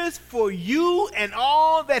purpose for you and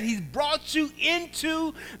all that he's brought you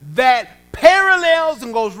into that parallels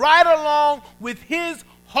and goes right along with his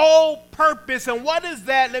whole purpose. And what is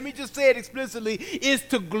that? Let me just say it explicitly, is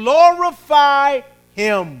to glorify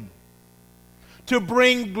him. To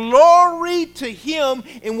bring glory to him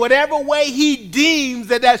in whatever way he deems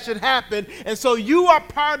that should happen. And so you are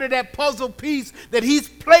part of that puzzle piece that he's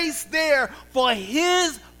placed there for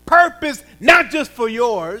his purpose, not just for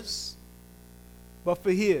yours, but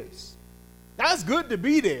for his. Now, it's good to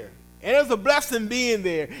be there. And there's a blessing being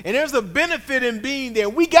there. And there's a benefit in being there.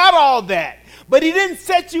 We got all that. But he didn't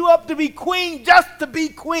set you up to be queen just to be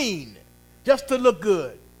queen. Just to look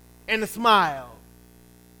good and to smile.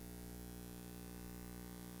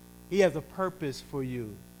 He has a purpose for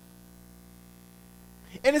you.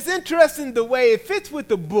 And it's interesting the way it fits with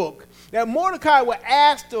the book that Mordecai was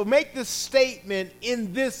asked to make this statement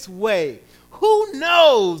in this way. Who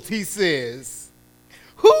knows, he says,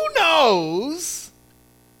 who knows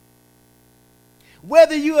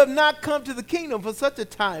whether you have not come to the kingdom for such a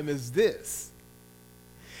time as this?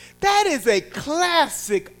 That is a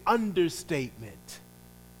classic understatement.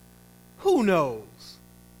 Who knows?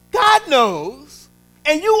 God knows,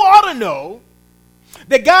 and you ought to know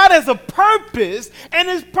that God has a purpose, and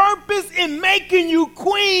his purpose in making you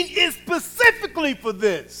queen is specifically for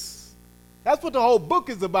this. That's what the whole book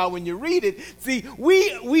is about when you read it. See,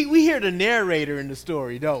 we hear the narrator in the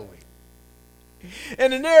story, don't we?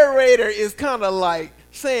 And the narrator is kind of like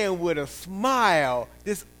saying with a smile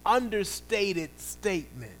this understated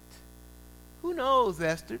statement. Who knows,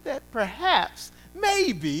 Esther, that perhaps,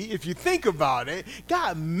 maybe, if you think about it,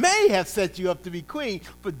 God may have set you up to be queen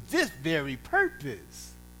for this very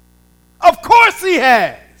purpose. Of course he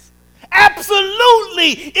has.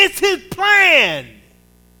 Absolutely, it's his plan.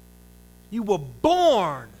 You were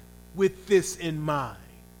born with this in mind.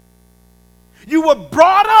 You were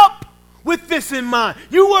brought up with this in mind.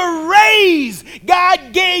 You were raised.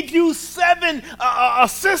 God gave you 7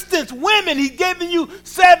 assistants, women. He's given you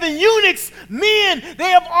 7 eunuchs, men.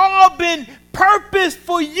 They have all been purposed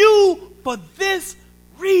for you for this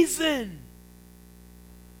reason.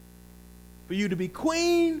 For you to be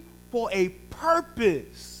queen for a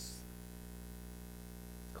purpose.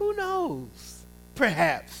 Who knows?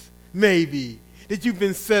 Perhaps, maybe, that you've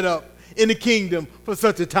been set up in the kingdom for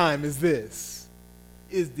such a time as this.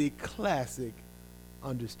 Is the classic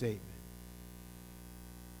understatement.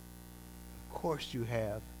 Of course you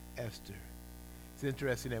have, Esther. It's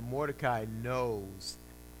interesting that Mordecai knows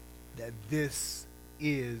that this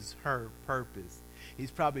is her purpose.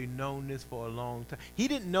 He's probably known this for a long time. He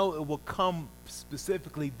didn't know it would come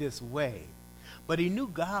specifically this way, but he knew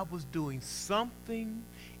God was doing something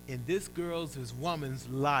in this woman's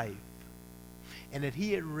life, and that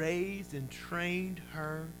he had raised and trained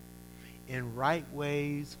her in right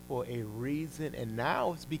ways for a reason, and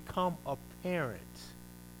now it's become apparent.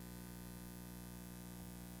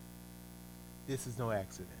 This is no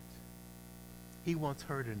accident. He wants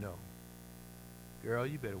her to know, girl,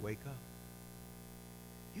 you better wake up.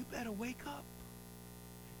 You better wake up.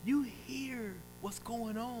 You hear what's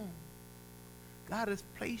going on. God has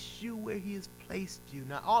placed you where he has placed you.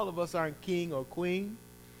 Now, all of us aren't king or queen,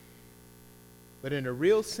 but in a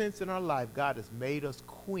real sense in our life, God has made us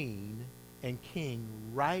queen and king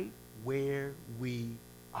right where we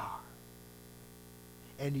are.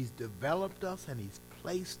 And he's developed us and he's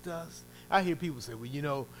placed us. I hear people say, well, you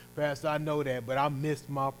know, Pastor, I know that, but I missed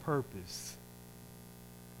my purpose.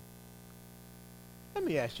 Let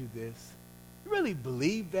me ask you this. You really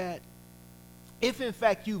believe that? If in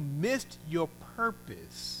fact you missed your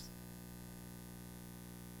purpose,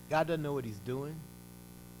 God doesn't know what he's doing?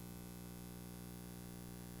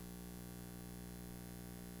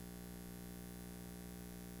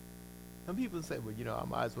 Some people say, well, you know, I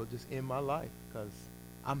might as well just end my life because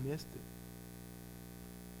I missed it.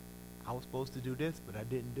 I was supposed to do this, but I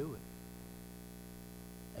didn't do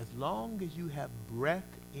it. As long as you have breath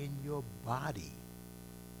in your body,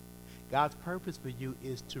 God's purpose for you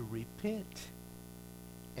is to repent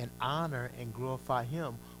and honor and glorify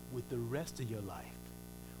him with the rest of your life,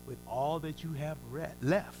 with all that you have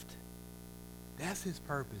left. That's his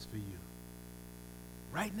purpose for you.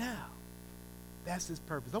 Right now, that's his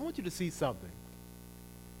purpose. I want you to see something.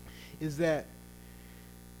 Is that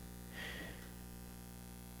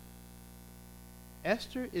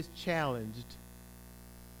Esther is challenged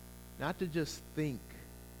not to just think,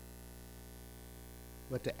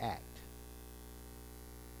 but to act.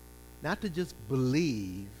 Not to just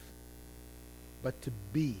believe, but to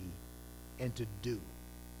be and to do.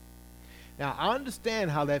 Now, I understand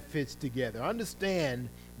how that fits together. I understand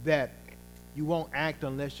that you won't act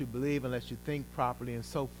unless you believe, unless you think properly, and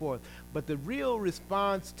so forth. But the real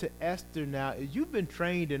response to Esther now is, you've been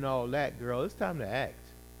trained in all that, girl. It's time to act.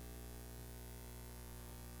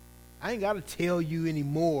 I ain't got to tell you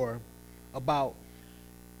anymore about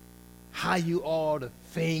how you ought to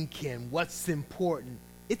think and what's important.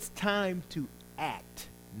 It's time to act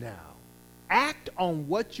now. Act on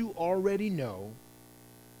what you already know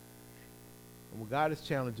and what God is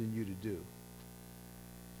challenging you to do.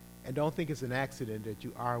 And don't think it's an accident that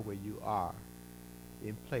you are where you are,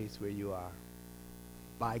 in place where you are,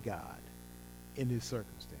 by God, in this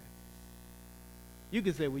circumstance. You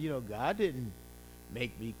can say, well, you know, God didn't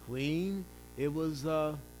make me queen. It was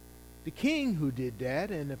the king who did that,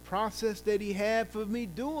 and the process that he had for me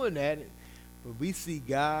doing that. But we see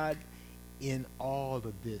God in all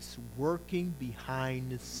of this, working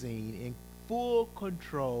behind the scene, in full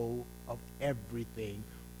control of everything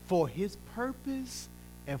for his purpose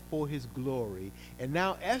and for his glory. And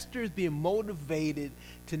now Esther is being motivated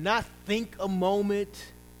to not think a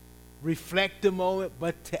moment, reflect a moment,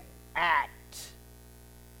 but to act.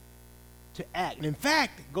 To act. And in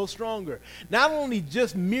fact, go stronger. Not only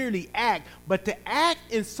just merely act, but to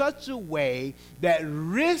act in such a way that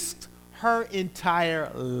risks her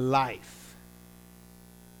entire life.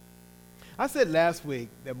 I said last week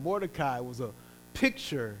that Mordecai was a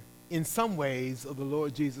picture in some ways of the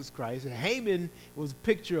Lord Jesus Christ, and Haman was a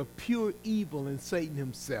picture of pure evil and Satan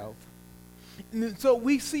himself. And so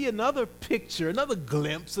we see another picture, another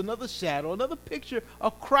glimpse, another shadow, another picture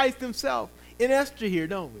of Christ himself in Esther here,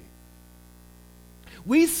 don't we?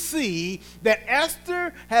 We see that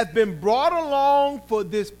Esther has been brought along for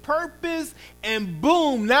this purpose, and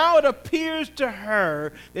boom, now it appears to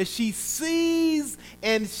her that she sees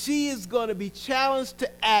and she is going to be challenged to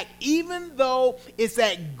act, even though it's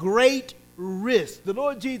at great risk. The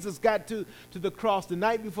Lord Jesus got to the cross the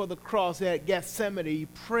night before the cross at Gethsemane. He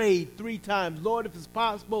prayed 3 times, Lord, if it's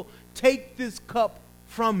possible, take this cup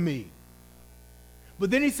from me. But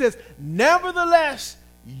then he says, nevertheless,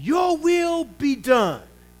 your will be done.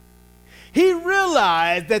 He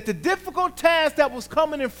realized that the difficult task that was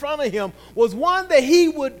coming in front of him was one that he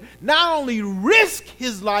would not only risk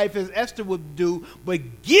his life as Esther would do,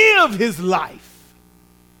 but give his life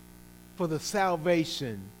for the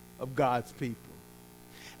salvation of God's people.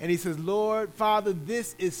 And he says, Lord, Father,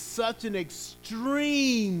 this is such an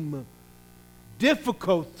extreme,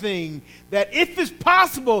 difficult thing that if it's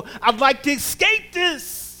possible, I'd like to escape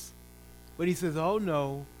this. But he says, oh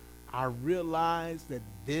no, I realize that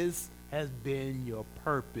this has been your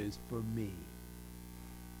purpose for me.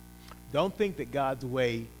 Don't think that God's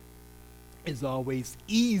way is always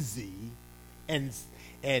easy and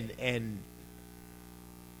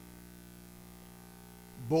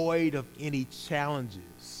void of any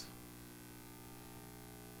challenges.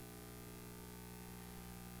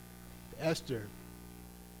 Esther,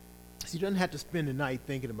 she doesn't have to spend the night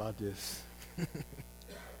thinking about this.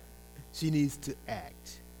 She needs to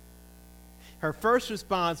act. Her first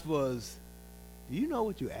response was, do you know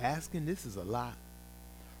what you're asking? This is a lot.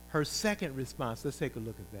 Her second response, let's take a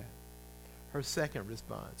look at that. her second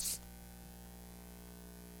response.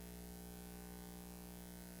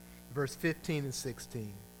 Verse 15 and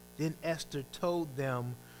 16. Then Esther told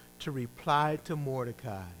them to reply to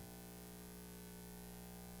Mordecai,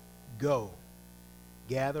 "Go,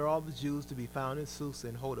 gather all the Jews to be found in Susa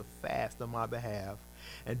and hold a fast on my behalf,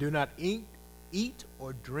 and do not eat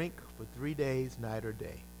or drink for 3 days, night or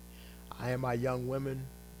day. I and my young women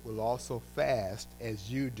will also fast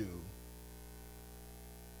as you do.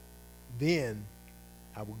 Then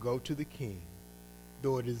I will go to the king,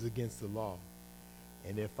 though it is against the law.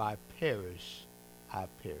 And if I perish, I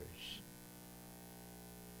perish."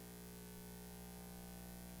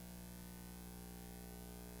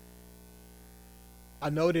 I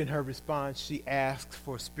note in her response, she asks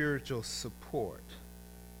for spiritual support.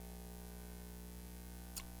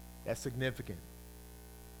 That's significant.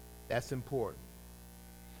 That's important.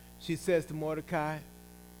 She says to Mordecai,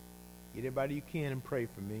 "Get everybody you can and pray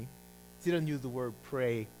for me." She doesn't use the word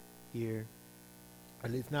pray here. At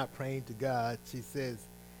least not praying to God. She says,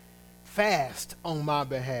 "Fast on my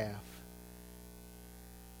behalf."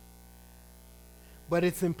 But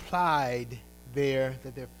it's implied there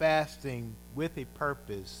that they're fasting with a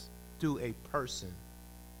purpose to a person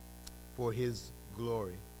for his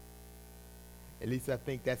glory. At least I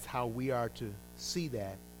think that's how we are to see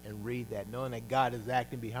that and read that, knowing that God is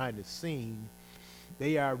acting behind the scene.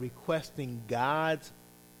 They are requesting God's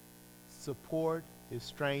support, his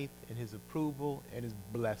strength, and his approval, and his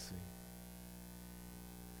blessing.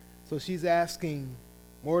 So she's asking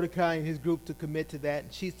Mordecai and his group to commit to that,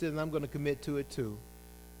 and she says, "I'm going to commit to it too.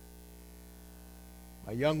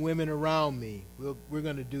 My young women around me, we're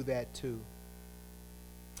going to do that too."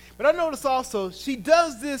 But I notice also she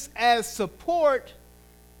does this as support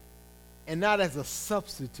and not as a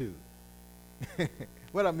substitute.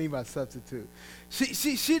 What I mean by substitute?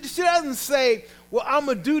 She doesn't say, "Well, I'm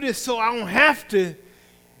going to do this so I don't have to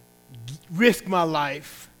risk my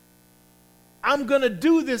life. I'm going to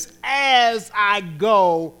do this as I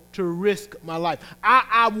go to risk my life."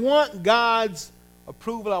 I want God's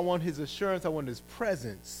approval. I want his assurance. I want his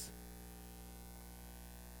presence.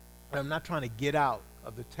 And I'm not trying to get out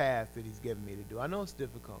of the task that he's given me to do. I know it's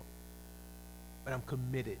difficult, but I'm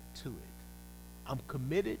committed to it. I'm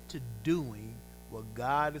committed to doing what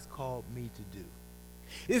God has called me to do.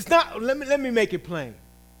 It's not, let me make it plain.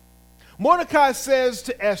 Mordecai says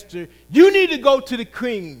to Esther, "You need to go to the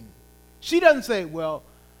king." She doesn't say, "Well,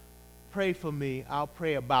 pray for me. I'll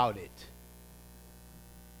pray about it."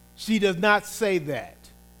 She does not say that.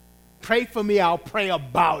 "Pray for me, I'll pray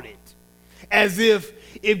about it." As if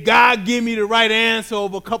God give me the right answer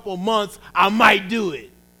over a couple of months, I might do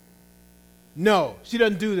it. No, she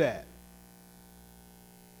doesn't do that.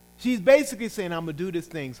 She's basically saying, "I'm going to do this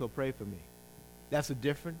thing, so pray for me." That's a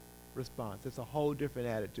different response. It's a whole different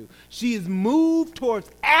attitude. She is moved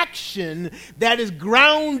towards action that is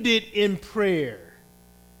grounded in prayer.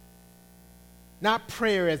 Not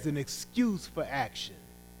prayer as an excuse for action.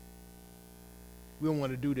 We don't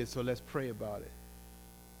want to do this, so let's pray about it.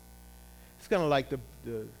 It's kind of like the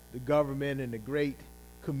government and the great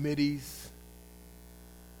committees.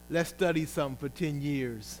 Let's study something for 10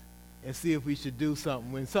 years and see if we should do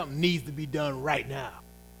something when something needs to be done right now.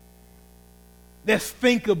 Let's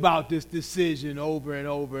think about this decision over and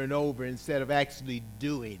over and over instead of actually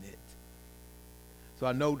doing it. So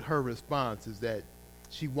I note her response is that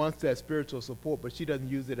she wants that spiritual support, but she doesn't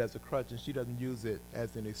use it as a crutch and she doesn't use it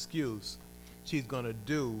as an excuse. She's going to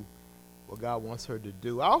do what God wants her to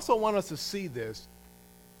do. I also want us to see this,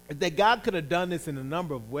 that God could have done this in a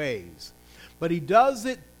number of ways, but he does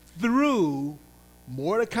it through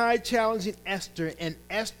Mordecai challenging Esther and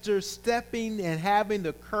Esther stepping and having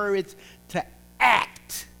the courage to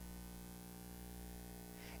act.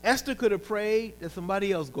 Esther could have prayed that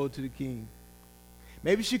somebody else go to the king.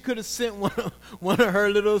 Maybe she could have sent one of her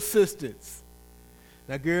little assistants.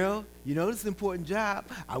 "Now, girl, you know this is an important job.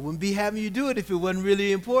 I wouldn't be having you do it if it wasn't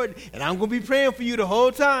really important, and I'm going to be praying for you the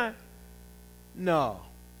whole time." No,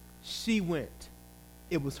 she went.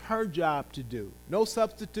 It was her job to do. No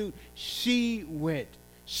substitute. She went.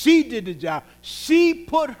 She did the job. She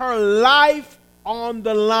put her life on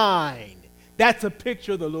the line. That's a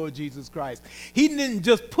picture of the Lord Jesus Christ. He didn't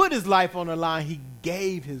just put his life on the line. He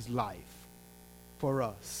gave his life for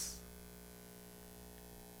us.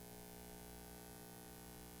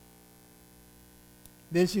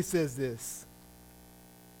 Then she says this,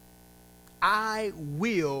 "I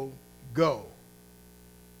will go."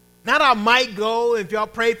 Not I might go. If y'all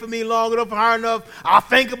pray for me long enough, hard enough, I'll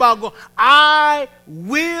think about going. I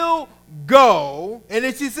will go. And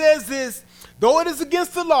then she says this, "Though it is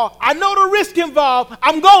against the law, I know the risk involved,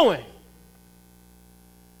 I'm going."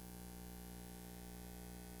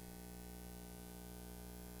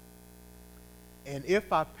 And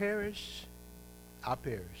if I perish, I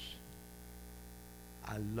perish.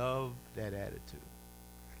 I love that attitude.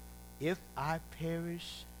 If I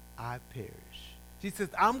perish, I perish. She says,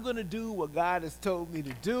 I'm going to do what God has told me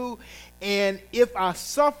to do. And if I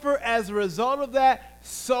suffer as a result of that,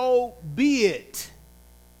 so be it.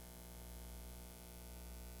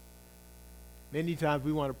 Many times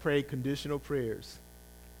we want to pray conditional prayers.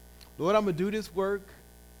 Lord, I'm going to do this work,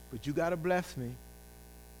 but you got to bless me.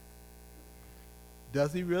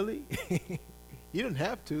 Does he really? He doesn't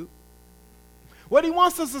have to. What he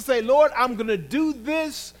wants us to say, Lord, I'm going to do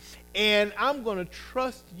this, and I'm going to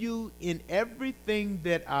trust you in everything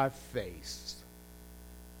that I face.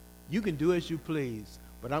 You can do as you please,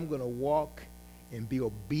 but I'm going to walk and be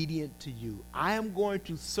obedient to you. I am going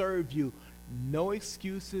to serve you. No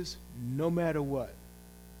excuses, no matter what.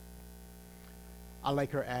 I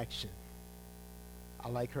like her action. I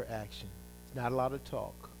like her action. It's not a lot of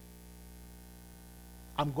talk.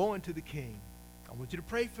 I'm going to the king. I want you to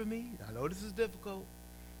pray for me. I know this is difficult.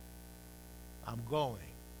 I'm going.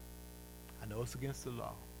 I know it's against the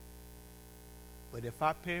law. But if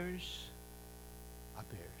I perish, I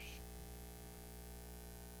perish.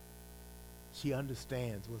 She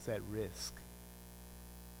understands what's at risk.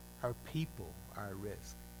 Her people are at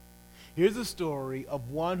risk. Here's a story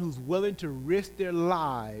of one who's willing to risk their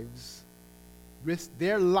lives, risk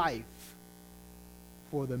their life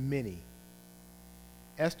for the many.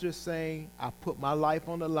 Esther is saying, I put my life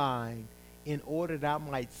on the line in order that I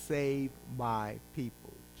might save my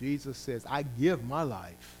people. Jesus says, I give my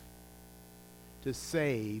life to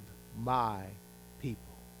save my people.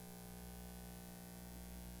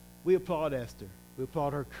 We applaud Esther. We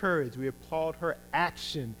applaud her courage. We applaud her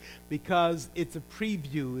action because it's a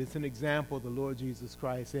preview. It's an example of the Lord Jesus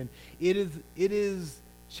Christ. And it is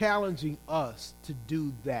challenging us to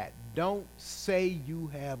do that. Don't say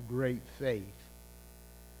you have great faith.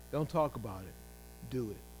 Don't talk about it. Do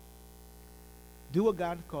it. Do what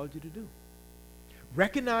God has called you to do.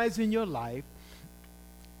 Recognize in your life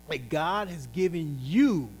that God has given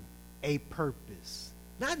you a purpose.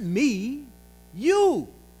 Not me, you.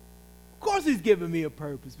 Of course he's given me a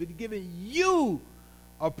purpose, but he's given you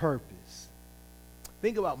a purpose.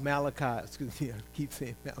 Think about Malachi. Excuse me, I keep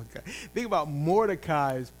saying Malachi. Think about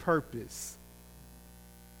Mordecai's purpose.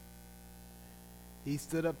 He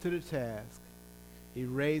stood up to the task. He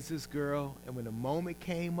raised this girl, and when the moment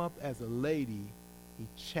came up as a lady, he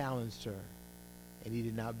challenged her, and he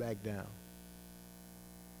did not back down.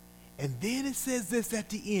 And then it says this at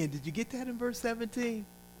the end. Did you get that in verse 17?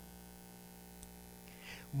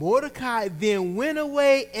 Mordecai then went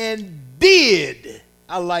away and did.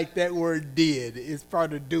 I like that word did. It's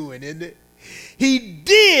part of doing, isn't it? He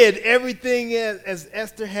did everything as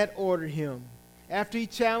Esther had ordered him. After he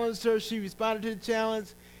challenged her, she responded to the challenge.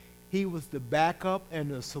 He was the backup and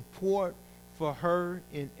the support for her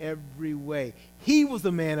in every way. He was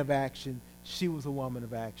a man of action. She was a woman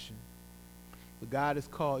of action. But God is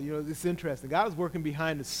called, it's interesting. God is working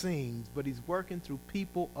behind the scenes, but he's working through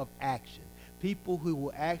people of action. People who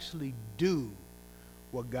will actually do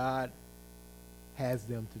what God has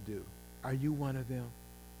them to do. Are you one of them?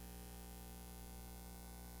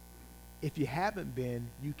 If you haven't been,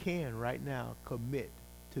 you can right now commit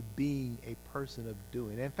to being a person of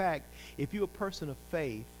doing. In fact, if you're a person of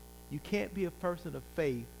faith, you can't be a person of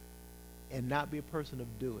faith and not be a person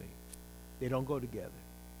of doing. They don't go together.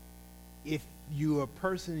 If you're a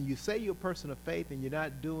person, you say you're a person of faith and you're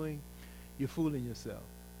not doing, you're fooling yourself.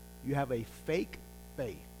 You have a fake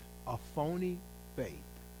faith, a phony faith.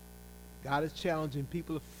 God is challenging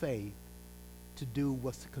people of faith to do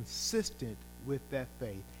what's consistent with that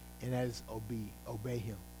faith, and that is obey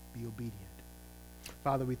him, be obedient.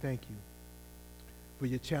 Father, we thank you for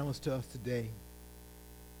your challenge to us today.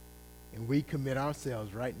 And we commit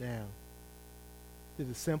ourselves right now to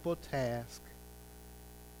the simple task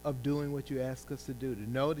of doing what you ask us to do, to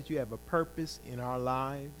know that you have a purpose in our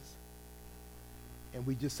lives. And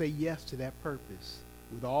we just say yes to that purpose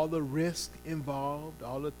with all the risk involved,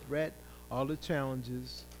 all the threat, all the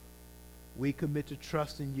challenges. We commit to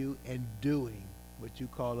trusting you and doing what you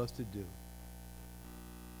call us to do.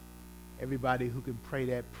 Everybody who can pray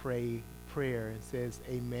that prayer and says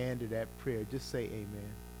amen to that prayer, just say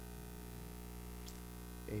amen.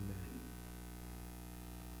 Amen.